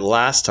little bit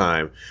last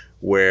time,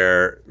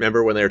 where,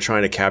 remember when they were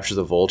trying to capture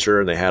the Vulture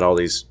and they had all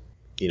these,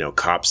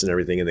 cops and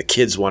everything, and the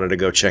kids wanted to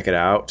go check it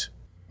out?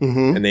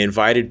 Mm-hmm. And they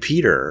invited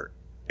Peter,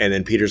 And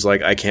then Peter's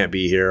like, I can't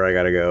be here. I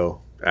got to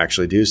go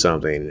actually do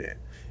something.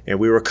 And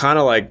we were kind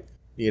of like,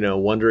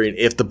 wondering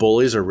if the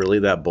bullies are really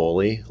that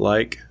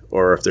bully-like,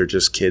 or if they're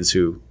just kids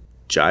who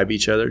jab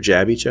each other,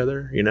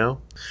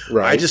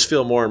 Right. I just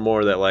feel more and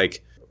more that,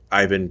 like,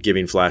 I've been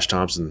giving Flash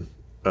Thompson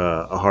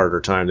a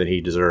harder time than he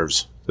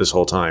deserves this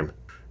whole time.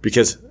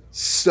 Because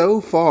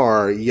so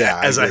far, yeah.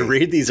 As I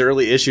read these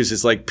early issues,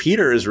 it's like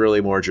Peter is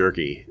really more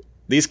jerky.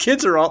 These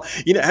kids are all,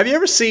 have you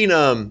ever seen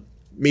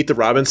Meet the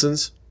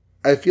Robinsons?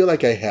 I feel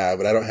like I have,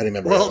 but I don't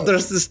remember. Well,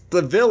 there's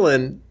the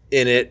villain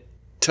in it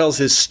tells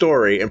his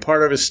story, and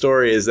part of his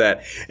story is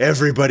that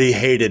everybody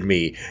hated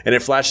me, and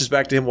it flashes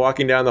back to him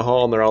walking down the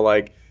hall, and they're all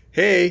like,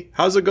 hey,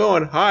 how's it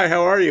going? Hi,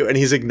 how are you? And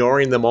he's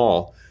ignoring them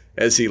all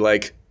as he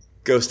like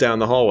goes down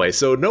the hallway.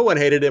 So no one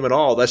hated him at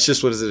all. That's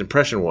just what his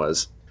impression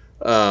was.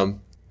 And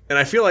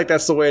I feel like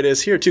that's the way it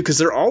is here too, because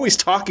they're always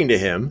talking to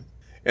him,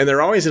 and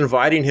they're always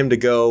inviting him to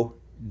go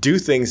do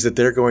things that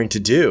they're going to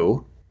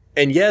do.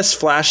 And yes,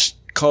 Flash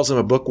calls him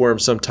a bookworm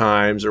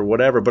sometimes or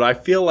whatever, but I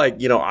feel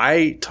like,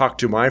 I talk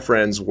to my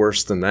friends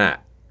worse than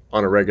that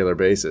on a regular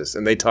basis,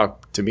 and they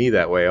talk to me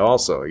that way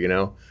also,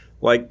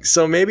 Like,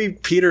 so maybe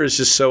Peter is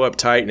just so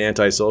uptight and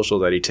antisocial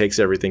that he takes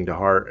everything to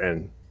heart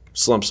and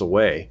slumps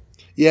away.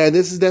 Yeah,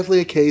 this is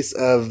definitely a case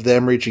of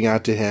them reaching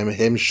out to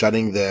him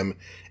shunning them,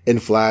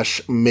 and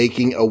Flash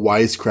making a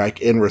wisecrack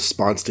in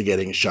response to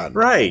getting shunned.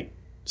 Right.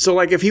 So,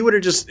 like, if he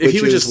would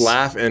just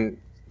laugh and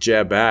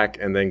jab back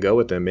and then go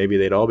with them, maybe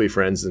they'd all be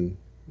friends and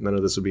none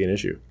of this would be an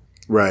issue.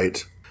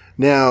 Right.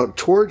 Now,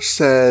 Torch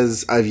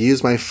says, I've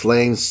used my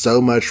flame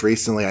so much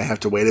recently, I have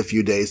to wait a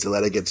few days to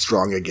let it get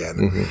strong again.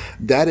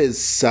 Mm-hmm. That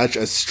is such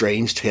a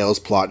Strange Tales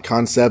plot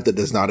concept that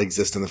does not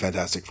exist in the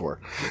Fantastic Four.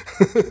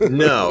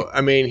 No,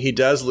 I mean, he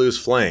does lose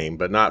flame,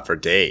 but not for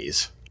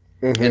days.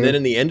 Mm-hmm. And then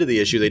in the end of the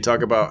issue, they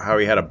talk about how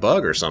he had a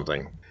bug or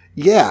something.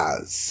 Yeah,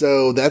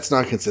 so that's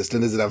not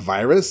consistent. Is it a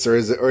virus, or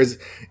is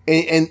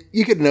and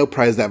you could no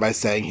prize that by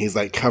saying he's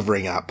like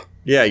covering up.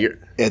 Yeah, you're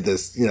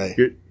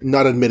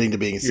not admitting to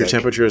being sick. Your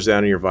temperature is down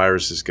and your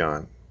virus is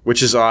gone,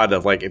 which is odd.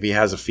 Of like, if he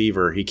has a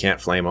fever, he can't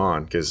flame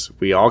on, because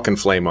we all can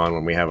flame on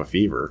when we have a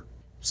fever.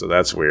 So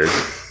that's weird.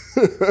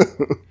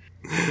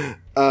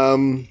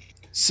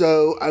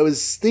 So I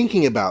was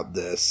thinking about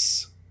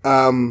this.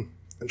 I'm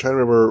trying to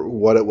remember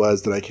what it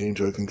was that I came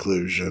to a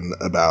conclusion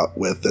about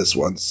with this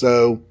one.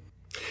 So,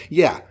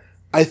 yeah,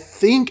 I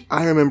think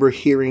I remember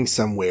hearing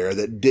somewhere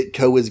that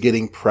Ditko was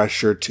getting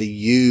pressure to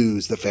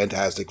use the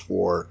Fantastic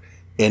Four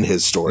in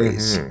his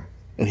stories. Mm-hmm.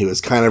 And he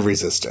was kind of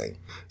resisting.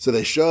 So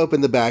they show up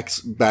in the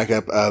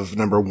backup of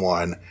number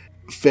 1.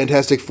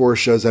 Fantastic Four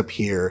shows up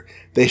here.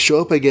 They show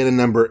up again in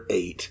number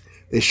 8.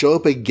 They show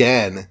up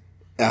again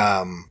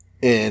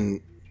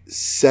in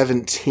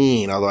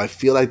 17, although I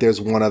feel like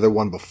there's one other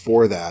one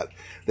before that.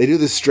 They do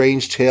the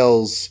Strange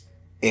Tales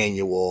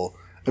annual.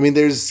 I mean,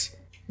 there's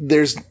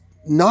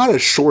not a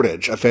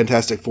shortage of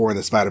Fantastic Four in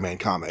the Spider-Man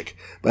comic,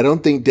 but I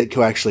don't think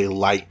Ditko actually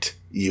liked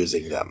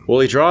using them. Well,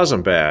 he draws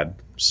them bad,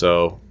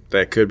 so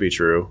that could be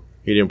true.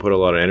 He didn't put a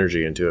lot of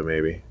energy into it,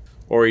 maybe.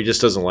 Or he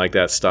just doesn't like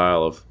that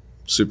style of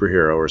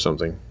superhero or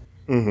something.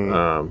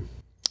 Mm-hmm.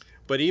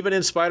 But even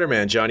in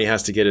Spider-Man, Johnny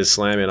has to get his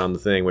slam in on the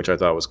thing, which I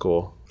thought was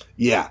cool.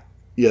 Yeah,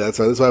 that's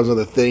why I was on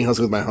the thing. I was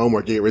with my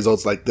homework. You get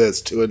results like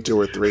this, 2 and 2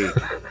 or 3.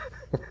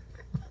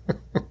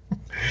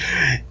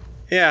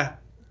 Yeah,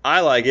 I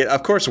like it.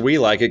 Of course, we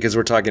like it because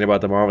we're talking about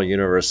the Marvel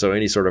Universe, so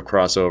any sort of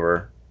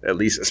crossover, at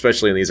least,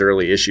 especially in these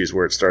early issues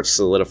where it starts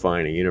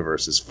solidifying a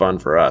universe, is fun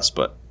for us.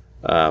 But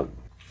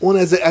well,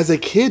 as a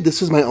kid,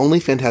 this was my only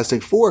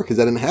Fantastic Four because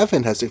I didn't have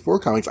Fantastic Four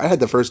comics. I had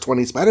the first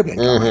 20 Spider-Man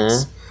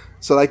comics.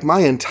 So, like,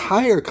 my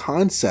entire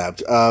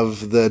concept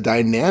of the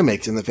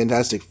dynamics in the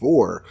Fantastic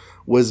Four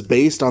was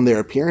based on their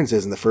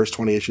appearances in the first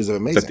 20 issues of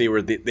Amazing. But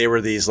they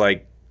were these,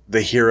 like,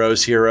 the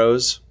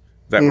heroes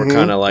that were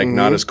kind of like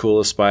not as cool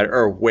as Spider,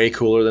 or way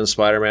cooler than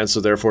Spider-Man, so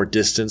therefore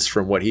distanced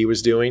from what he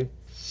was doing.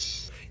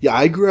 Yeah,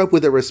 I grew up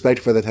with a respect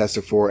for the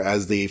Fantastic Four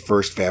as the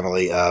first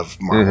family of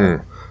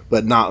Marvel,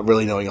 but not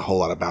really knowing a whole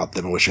lot about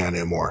them. I wish I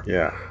knew more.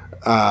 Yeah.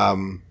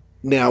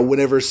 Now,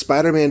 whenever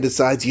Spider-Man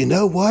decides, you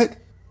know what?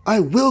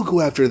 I will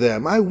go after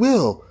them. I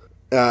will.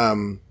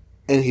 And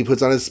he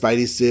puts on his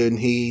Spidey suit and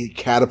he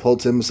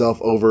catapults himself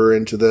over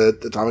into the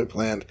atomic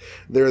plant.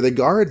 There are the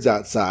guards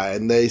outside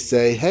and they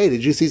say, hey,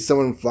 did you see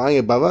someone flying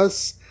above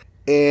us?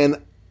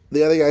 And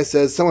the other guy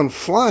says, someone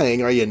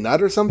flying? Are you a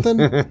nut or something?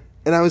 And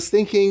I was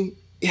thinking,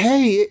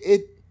 hey,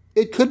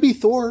 it could be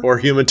Thor. Or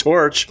Human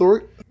Torch.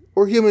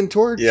 Or Human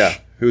Torch. Yeah,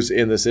 who's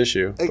in this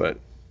issue. But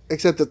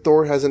except that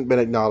Thor hasn't been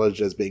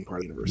acknowledged as being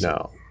part of the universe.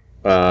 No.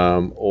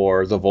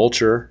 Or the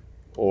Vulture.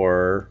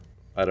 Or,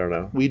 I don't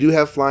know. We do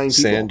have flying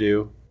people.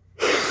 Sandu.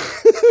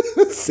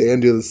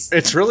 Sandu.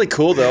 It's really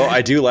cool, though.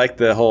 I do like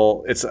the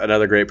whole... It's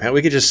another great panel.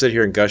 We could just sit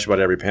here and gush about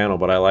every panel,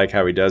 but I like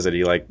how he does it.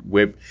 He, like,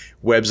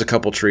 webs a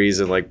couple trees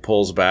and, like,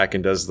 pulls back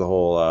and does the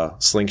whole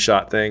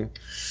slingshot thing.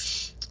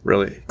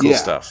 Really cool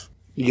stuff.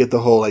 You get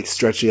the whole, like,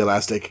 stretchy,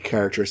 elastic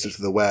characteristics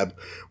of the web,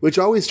 which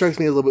always strikes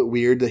me a little bit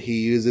weird that he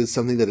uses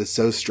something that is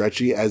so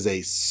stretchy as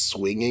a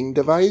swinging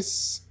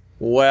device.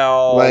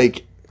 Well...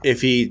 Like...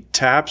 if he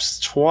taps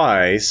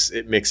twice,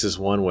 it mixes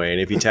one way,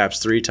 and if he taps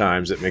 3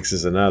 times, it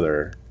mixes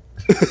another.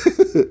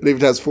 And if he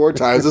taps 4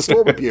 times, a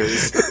storm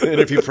appears. And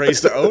if he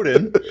prays to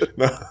Odin,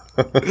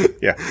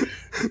 yeah,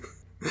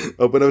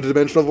 open up a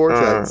dimensional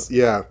vortex.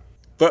 Yeah,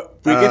 but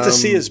we get to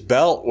see his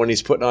belt when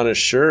he's putting on his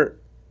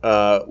shirt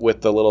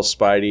with the little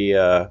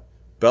Spidey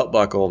belt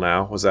buckle.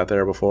 Now, was that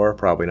there before?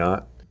 Probably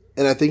not.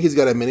 And I think he's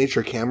got a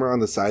miniature camera on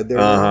the side there.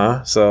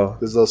 So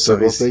there's a little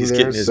circle thing he's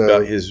there.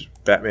 Getting his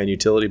Batman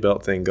utility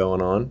belt thing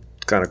going on.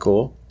 It's kind of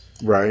cool.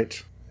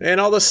 Right.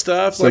 And all the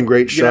stuff. Some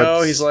great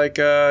shots. He's like,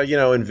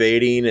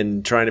 invading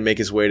and trying to make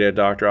his way to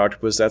Dr.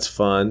 Octopus. That's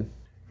fun.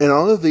 And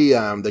all of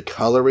the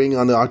coloring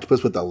on the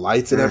octopus with the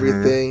lights and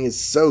everything is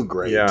so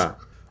great. Yeah.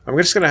 I'm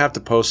just going to have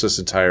to post this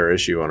entire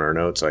issue on our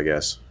notes, I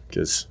guess.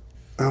 Because,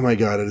 oh my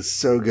God, it is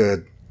so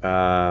good.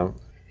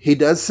 He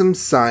does some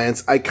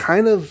science. I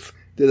kind of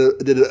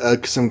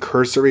did some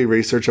cursory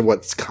research of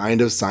what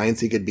kind of science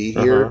he could be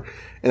here.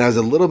 And I was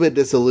a little bit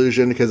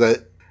disillusioned because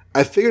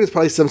I figured it's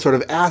probably some sort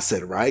of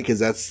acid, right? Because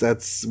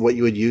that's what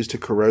you would use to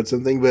corrode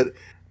something. But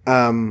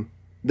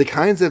the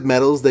kinds of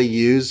metals they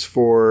use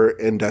for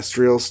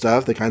industrial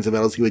stuff, the kinds of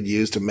metals he would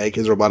use to make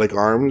his robotic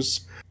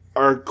arms,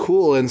 are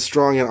cool and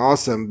strong and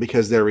awesome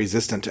because they're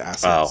resistant to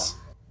acids. Oh.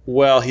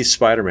 Well, he's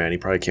Spider-Man. He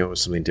probably came up with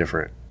something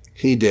different.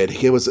 He did.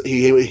 He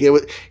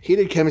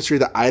did chemistry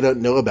that I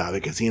don't know about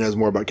because he knows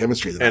more about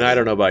chemistry than I do. And I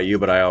don't know about you,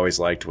 but I always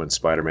liked when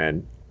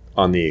Spider-Man,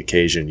 on the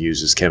occasion,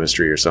 uses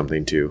chemistry or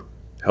something to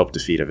help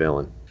defeat a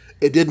villain.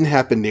 It didn't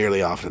happen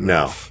nearly often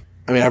enough.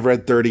 I mean, I've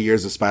read 30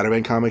 years of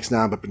Spider-Man comics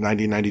now, but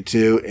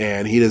 1992,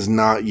 and he does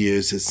not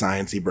use his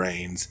sciencey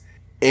brains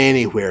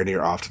anywhere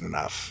near often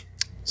enough.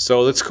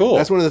 So that's cool.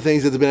 That's one of the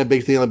things that's been a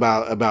big thing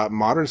about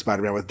modern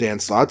Spider-Man with Dan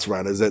Slott's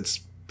run is that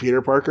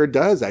Peter Parker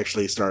does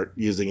actually start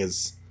using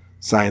his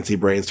sciencey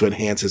brains to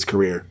enhance his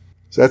career.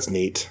 So that's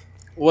neat.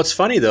 What's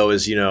funny, though,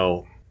 is,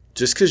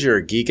 just because you're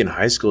a geek in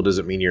high school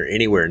doesn't mean you're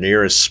anywhere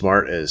near as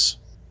smart as,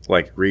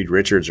 like, Reed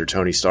Richards or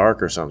Tony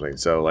Stark or something.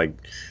 So, like,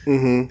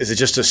 is it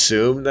just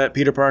assumed that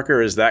Peter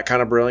Parker is that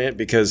kind of brilliant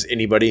because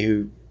anybody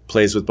who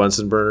plays with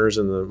Bunsen burners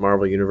in the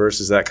Marvel Universe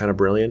is that kind of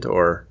brilliant?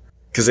 Or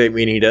because, I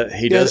mean, he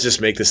does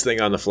just make this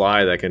thing on the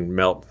fly that can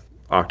melt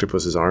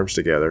Octopus's arms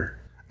together.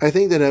 I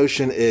think the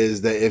notion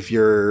is that if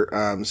you're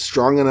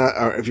strong enough,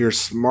 or if you're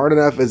smart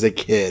enough as a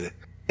kid,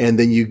 and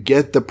then you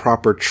get the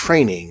proper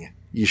training,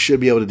 you should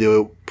be able to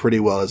do it pretty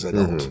well as an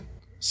adult.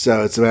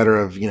 So it's a matter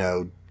of,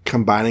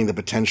 combining the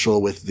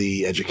potential with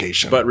the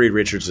education. But Reed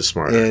Richards is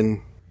smarter.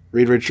 And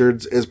Reed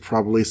Richards is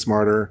probably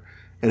smarter.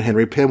 And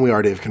Henry Pym, we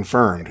already have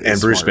confirmed. And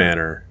Bruce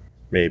Banner,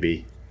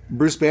 maybe.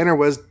 Bruce Banner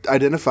was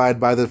identified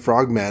by the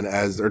Frogmen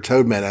or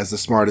Toadmen as the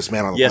smartest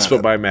man on the planet. Yes,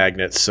 but by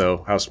magnets,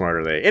 so how smart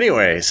are they?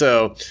 Anyway,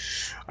 so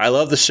I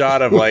love the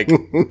shot of like,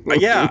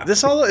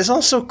 this all is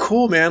all so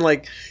cool, man.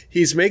 Like,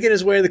 he's making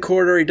his way in the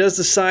corridor, he does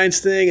the science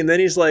thing, and then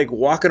he's like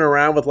walking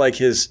around with like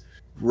his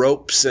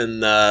ropes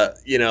and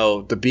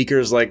the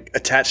beakers like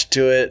attached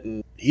to it,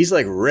 and he's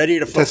like ready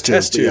to fight.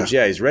 Test tubes.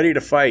 Yeah, he's ready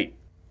to fight.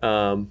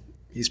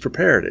 He's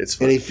prepared. It's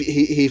fun. And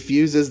he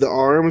fuses the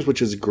arms,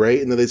 which is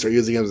great, and then they start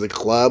using him as a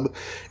club.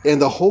 And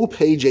the whole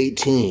page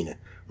 18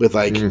 with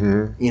like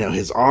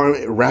his arm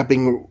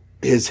wrapping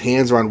his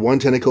hands around one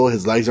tentacle,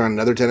 his legs around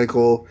another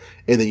tentacle,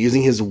 and then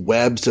using his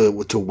webs to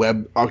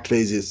web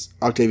Octavius's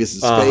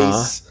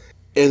face,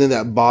 and then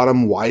that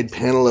bottom wide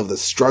panel of the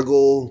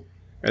struggle,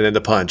 and then the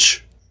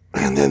punch.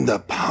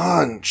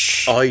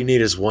 All you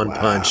need is one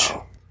punch.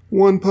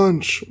 One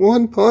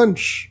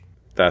punch.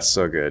 That's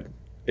so good.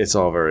 It's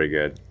all very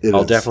good.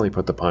 I'll definitely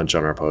put the punch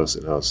on our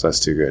post-it notes. That's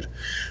too good.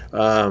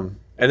 And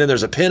then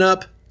there's a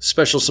pinup,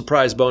 special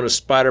surprise bonus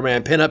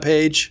Spider-Man pinup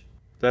page.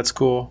 That's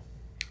cool.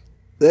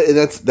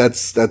 That's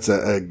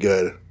a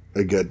good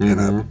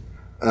pinup.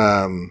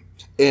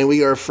 And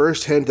we are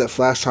first hint that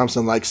Flash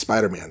Thompson likes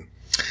Spider-Man.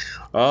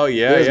 Oh,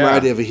 yeah, There's my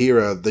idea of a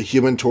hero, the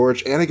Human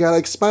Torch, and a guy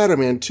like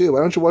Spider-Man, too.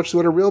 Why don't you watch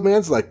what a real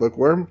man's like,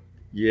 Bookworm?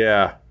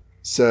 Yeah.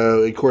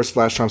 So, of course,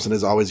 Flash Thompson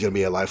is always going to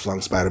be a lifelong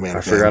Spider-Man fan.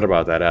 I forgot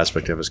about that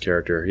aspect of his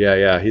character.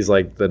 Yeah. He's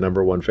like the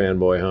number one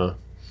fanboy, huh?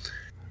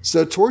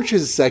 So,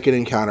 Torch's second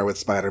encounter with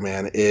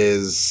Spider-Man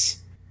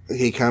is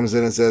he comes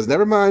in and says,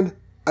 "Never mind,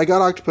 I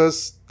got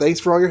Octopus. Thanks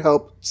for all your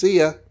help. See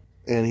ya."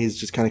 And he's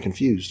just kind of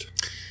confused.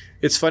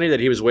 It's funny that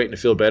he was waiting to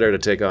feel better to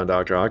take on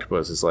Dr.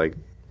 Octopus. It's like,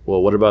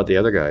 well, what about the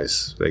other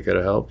guys? They could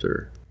have helped,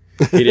 or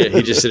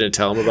he just didn't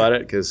tell him about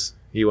it because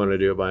he wanted to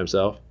do it by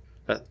himself.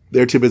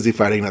 They're too busy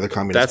fighting another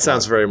communist. That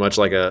sounds very much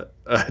like a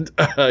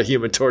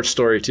Human Torch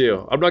story,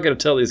 too. I'm not going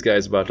to tell these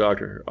guys about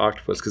Dr.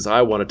 Octopus because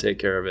I want to take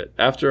care of it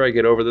after I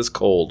get over this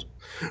cold.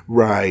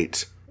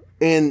 Right.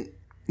 And,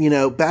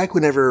 back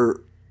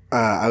whenever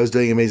I was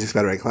doing Amazing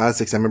Spider-Man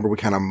Classics, I remember we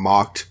kind of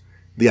mocked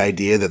the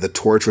idea that the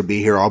Torch would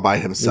be here all by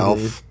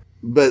himself.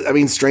 But, I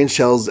mean, Strange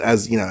Shells,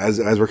 as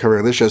we're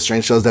covering this show,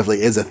 Strange Shells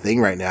definitely is a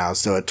thing right now.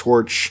 So a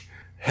Torch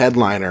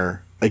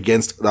headliner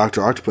against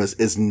Dr. Octopus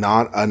is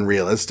not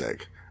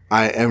unrealistic.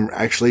 I am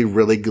actually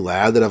really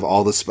glad that of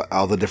all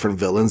the different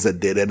villains that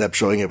did end up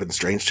showing up in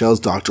Strange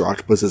Tales, Dr.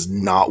 Octopus is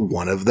not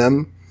one of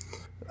them.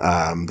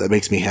 That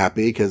makes me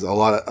happy because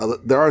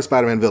there are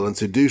Spider-Man villains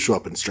who do show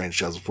up in Strange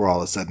Tales before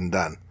all is said and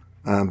done,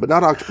 but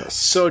not Octopus.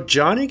 So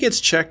Johnny gets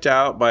checked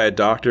out by a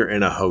doctor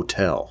in a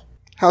hotel.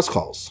 House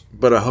calls.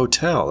 But a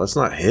hotel, that's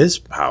not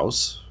his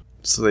house.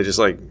 So they just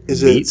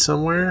meet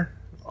somewhere?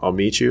 I'll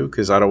meet you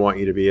because I don't want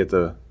you to be at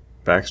the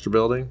Baxter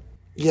Building.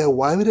 Yeah,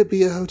 why would it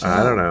be a hotel?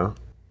 I don't know.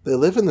 They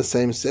live in the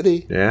same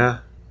city. Yeah,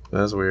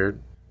 that's weird.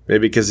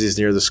 Maybe because he's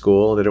near the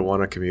school and they didn't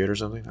want to commute or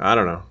something. I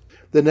don't know.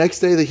 The next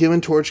day, the Human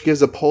Torch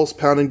gives a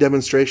pulse-pounding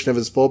demonstration of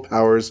his full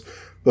powers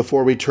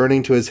before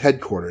returning to his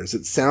headquarters.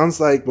 It sounds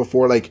like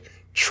before,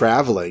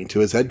 traveling to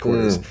his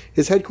headquarters.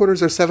 His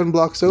headquarters are 7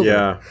 blocks over.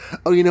 Yeah.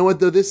 Oh, you know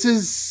what, though? This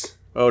is...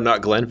 Oh,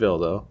 not Glenville,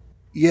 though.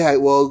 Yeah,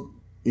 well,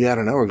 I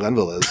don't know where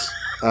Glenville is.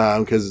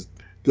 Because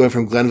going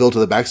from Glenville to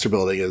the Baxter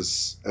Building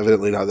is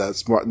evidently not that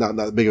smart, not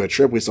that big of a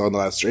trip we saw in the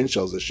last Strange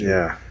Tales issue.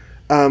 Yeah.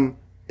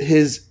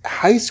 His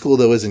high school,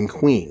 though, is in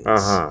Queens.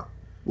 Uh-huh.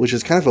 Which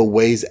is kind of a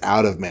ways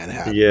out of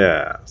Manhattan.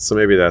 Yeah, so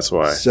maybe that's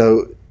why.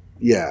 So,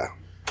 yeah.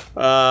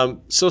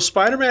 So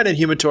Spider-Man and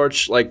Human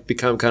Torch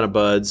become kind of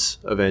buds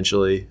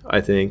eventually, I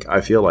think.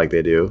 I feel like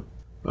they do.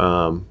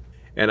 And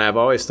I've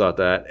always thought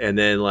that. And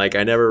then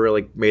I never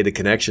really made the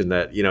connection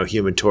that,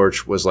 Human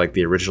Torch was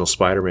the original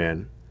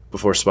Spider-Man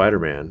before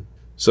Spider-Man.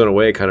 So in a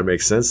way it kind of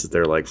makes sense that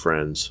they're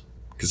friends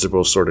because they're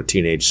both sort of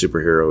teenage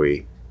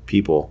superhero-y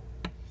people.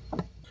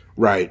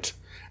 Right.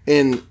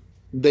 And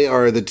they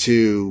are the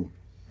two,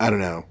 I don't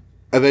know.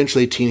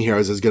 Eventually Teen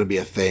Heroes is going to be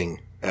a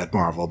thing at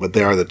Marvel, but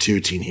they are the two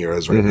teen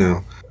heroes right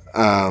now.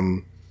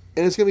 And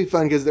it's going to be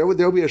fun because there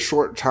will be a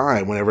short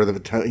time whenever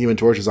the Human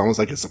Torch is almost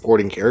like a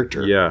supporting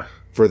character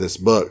for this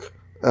book.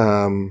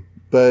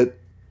 But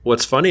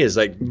what's funny is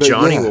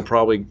Johnny would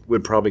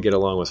probably get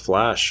along with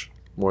Flash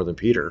more than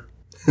Peter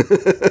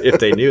if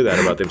they knew that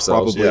about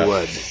themselves. Probably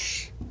would.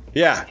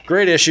 Yeah,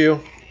 great issue.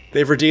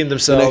 They've redeemed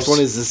themselves. The next one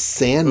is the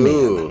Sandman.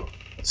 Ooh,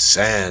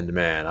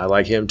 Sandman. I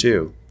like him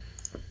too.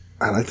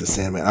 I like the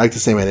Sandman. I like the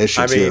Sandman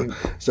issue too.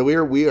 So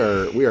we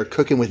are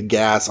cooking with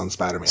gas on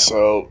Spider-Man.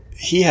 So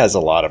he has a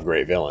lot of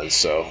great villains.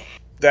 So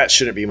that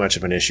shouldn't be much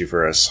of an issue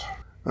for us.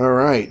 All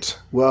right.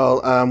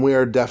 Well, we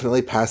are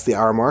definitely past the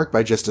hour mark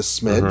by just a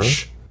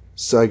smidge.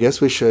 So I guess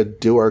we should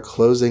do our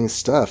closing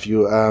stuff.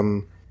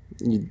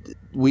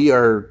 We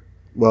are.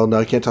 Well, no,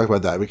 I can't talk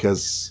about that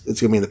because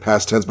it's going to be in the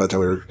past tense by the time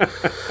we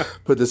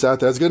put this out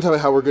there. I was going to tell you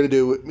how we're going to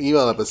do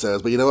email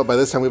episodes, but you know what? By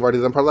this time, we've already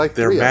done probably 3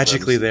 They're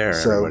magically of them.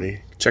 there,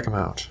 everybody. Check them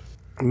out.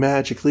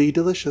 Magically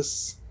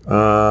delicious.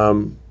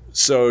 So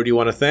do you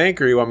want to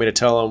thank or you want me to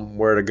tell them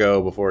where to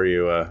go before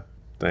you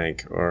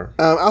thank? Or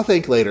I'll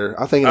thank later.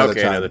 I'll thank another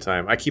time. Another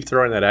time. I keep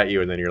throwing that at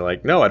you and then you're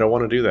like, no, I don't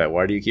want to do that.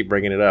 Why do you keep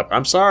bringing it up?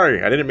 I'm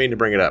sorry. I didn't mean to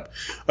bring it up.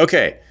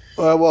 Okay.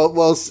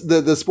 Well,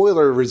 the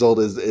spoiler result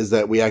is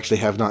that we actually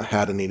have not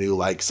had any new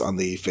likes on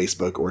the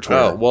Facebook or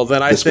Twitter. Oh, well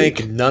then I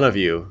thank none of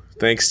you.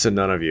 Thanks to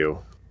none of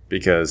you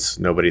because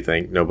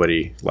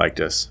nobody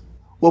liked us.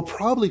 Well,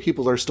 probably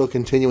people are still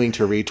continuing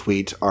to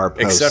retweet our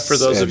posts. Except for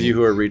those of you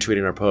who are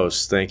retweeting our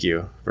posts. Thank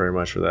you very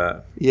much for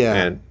that. Yeah.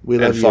 And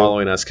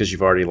following us because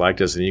you've already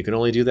liked us and you can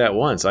only do that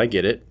once. I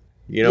get it.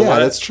 You know what? Yeah,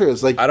 that's true.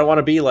 It's I don't want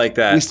to be like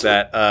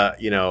that,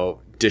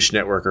 Dish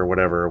Network or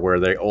whatever, where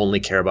they only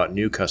care about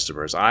new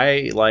customers.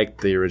 I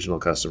like the original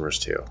customers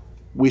too.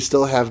 We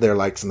still have their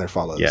likes and their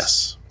follows.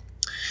 Yes.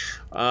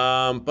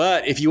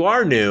 But if you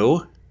are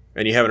new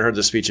and you haven't heard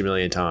the speech a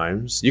million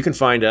times, you can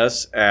find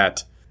us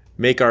at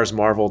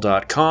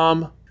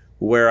makeoursmarvel.com,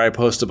 where I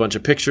post a bunch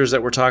of pictures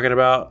that we're talking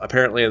about.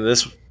 Apparently in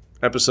this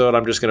episode,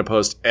 I'm just going to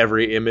post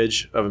every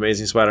image of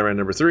Amazing Spider-Man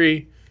number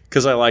 3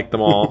 because I like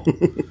them all.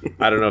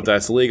 I don't know if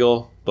that's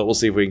legal, but we'll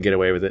see if we can get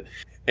away with it.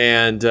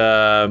 And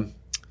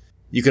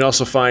you can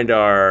also find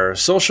our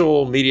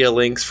social media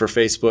links for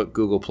Facebook,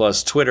 Google+,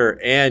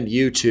 Twitter, and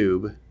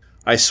YouTube.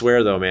 I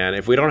swear, though, man,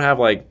 if we don't have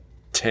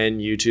 10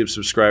 YouTube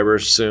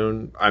subscribers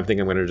soon, I think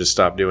I'm going to just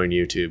stop doing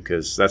YouTube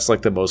because that's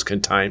the most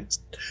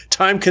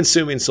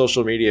time-consuming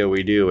social media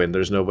we do, and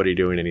there's nobody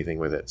doing anything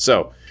with it.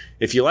 So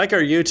if you like our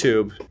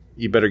YouTube,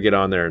 you better get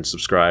on there and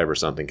subscribe or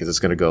something because it's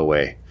going to go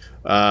away.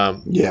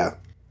 Yeah.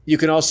 You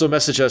can also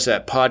message us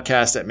at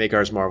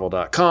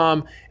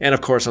podcast@makeoursmarvel.com. And, of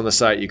course, on the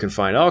site, you can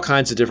find all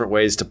kinds of different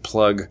ways to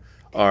plug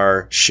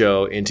our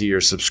show into your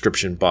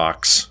subscription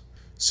box.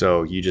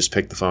 So you just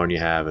pick the phone you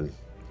have and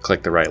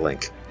click the right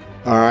link.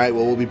 All right.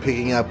 Well, we'll be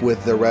picking up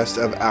with the rest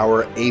of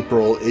our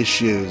April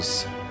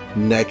issues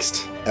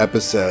next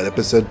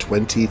episode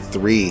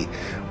 23.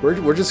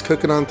 We're just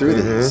cooking on through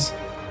these.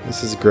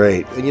 This is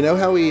great. And you know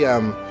how we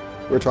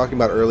were talking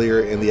about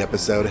earlier in the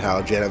episode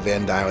how Janet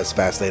Van Dyne was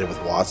fascinated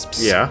with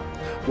wasps? Yeah.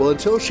 Well,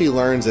 until she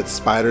learns that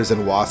spiders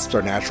and wasps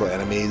are natural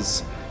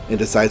enemies and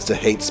decides to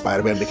hate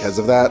Spider-Man because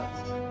of that,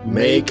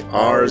 Make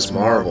Ours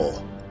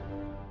Marvel.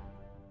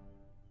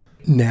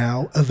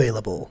 Now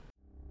available.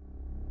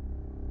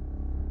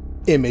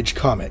 Image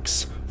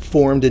Comics,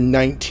 formed in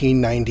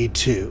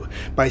 1992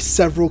 by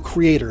several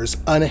creators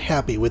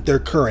unhappy with their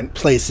current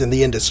place in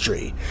the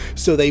industry,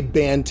 so they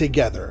band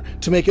together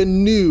to make a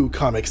new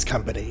comics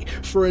company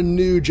for a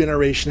new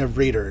generation of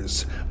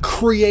readers,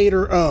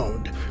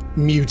 creator-owned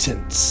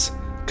Mutants.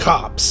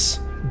 cops,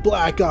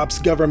 Black Ops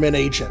government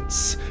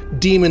agents,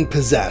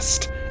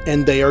 demon-possessed,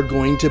 and they are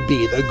going to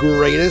be the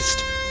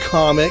greatest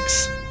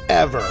comics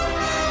ever.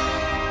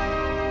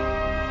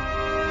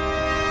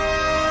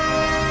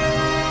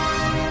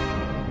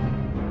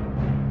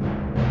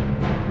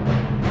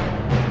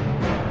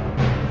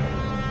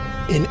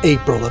 In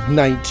April of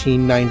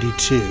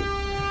 1992,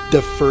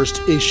 the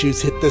first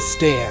issues hit the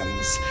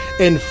stands,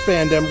 and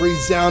fandom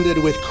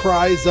resounded with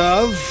cries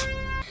of...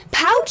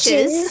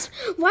 Pouches?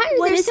 Why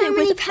are there so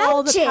many pouches?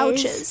 All the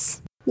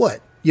pouches? What,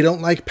 you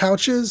don't like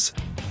pouches?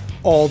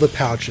 All the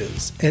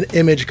Pouches, an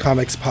Image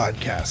Comics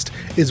podcast,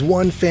 is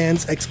one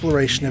fan's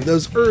exploration of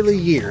those early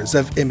years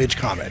of Image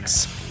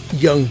Comics.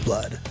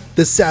 Youngblood,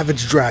 The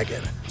Savage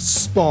Dragon,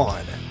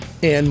 Spawn,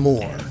 and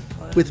more,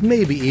 with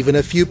maybe even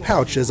a few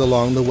pouches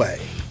along the way.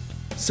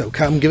 So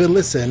come give it a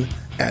listen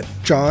at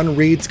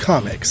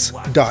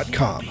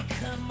johnreadscomics.com.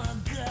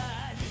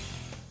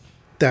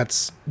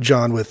 That's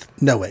John with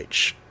no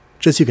H,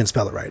 just so you can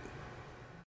spell it right.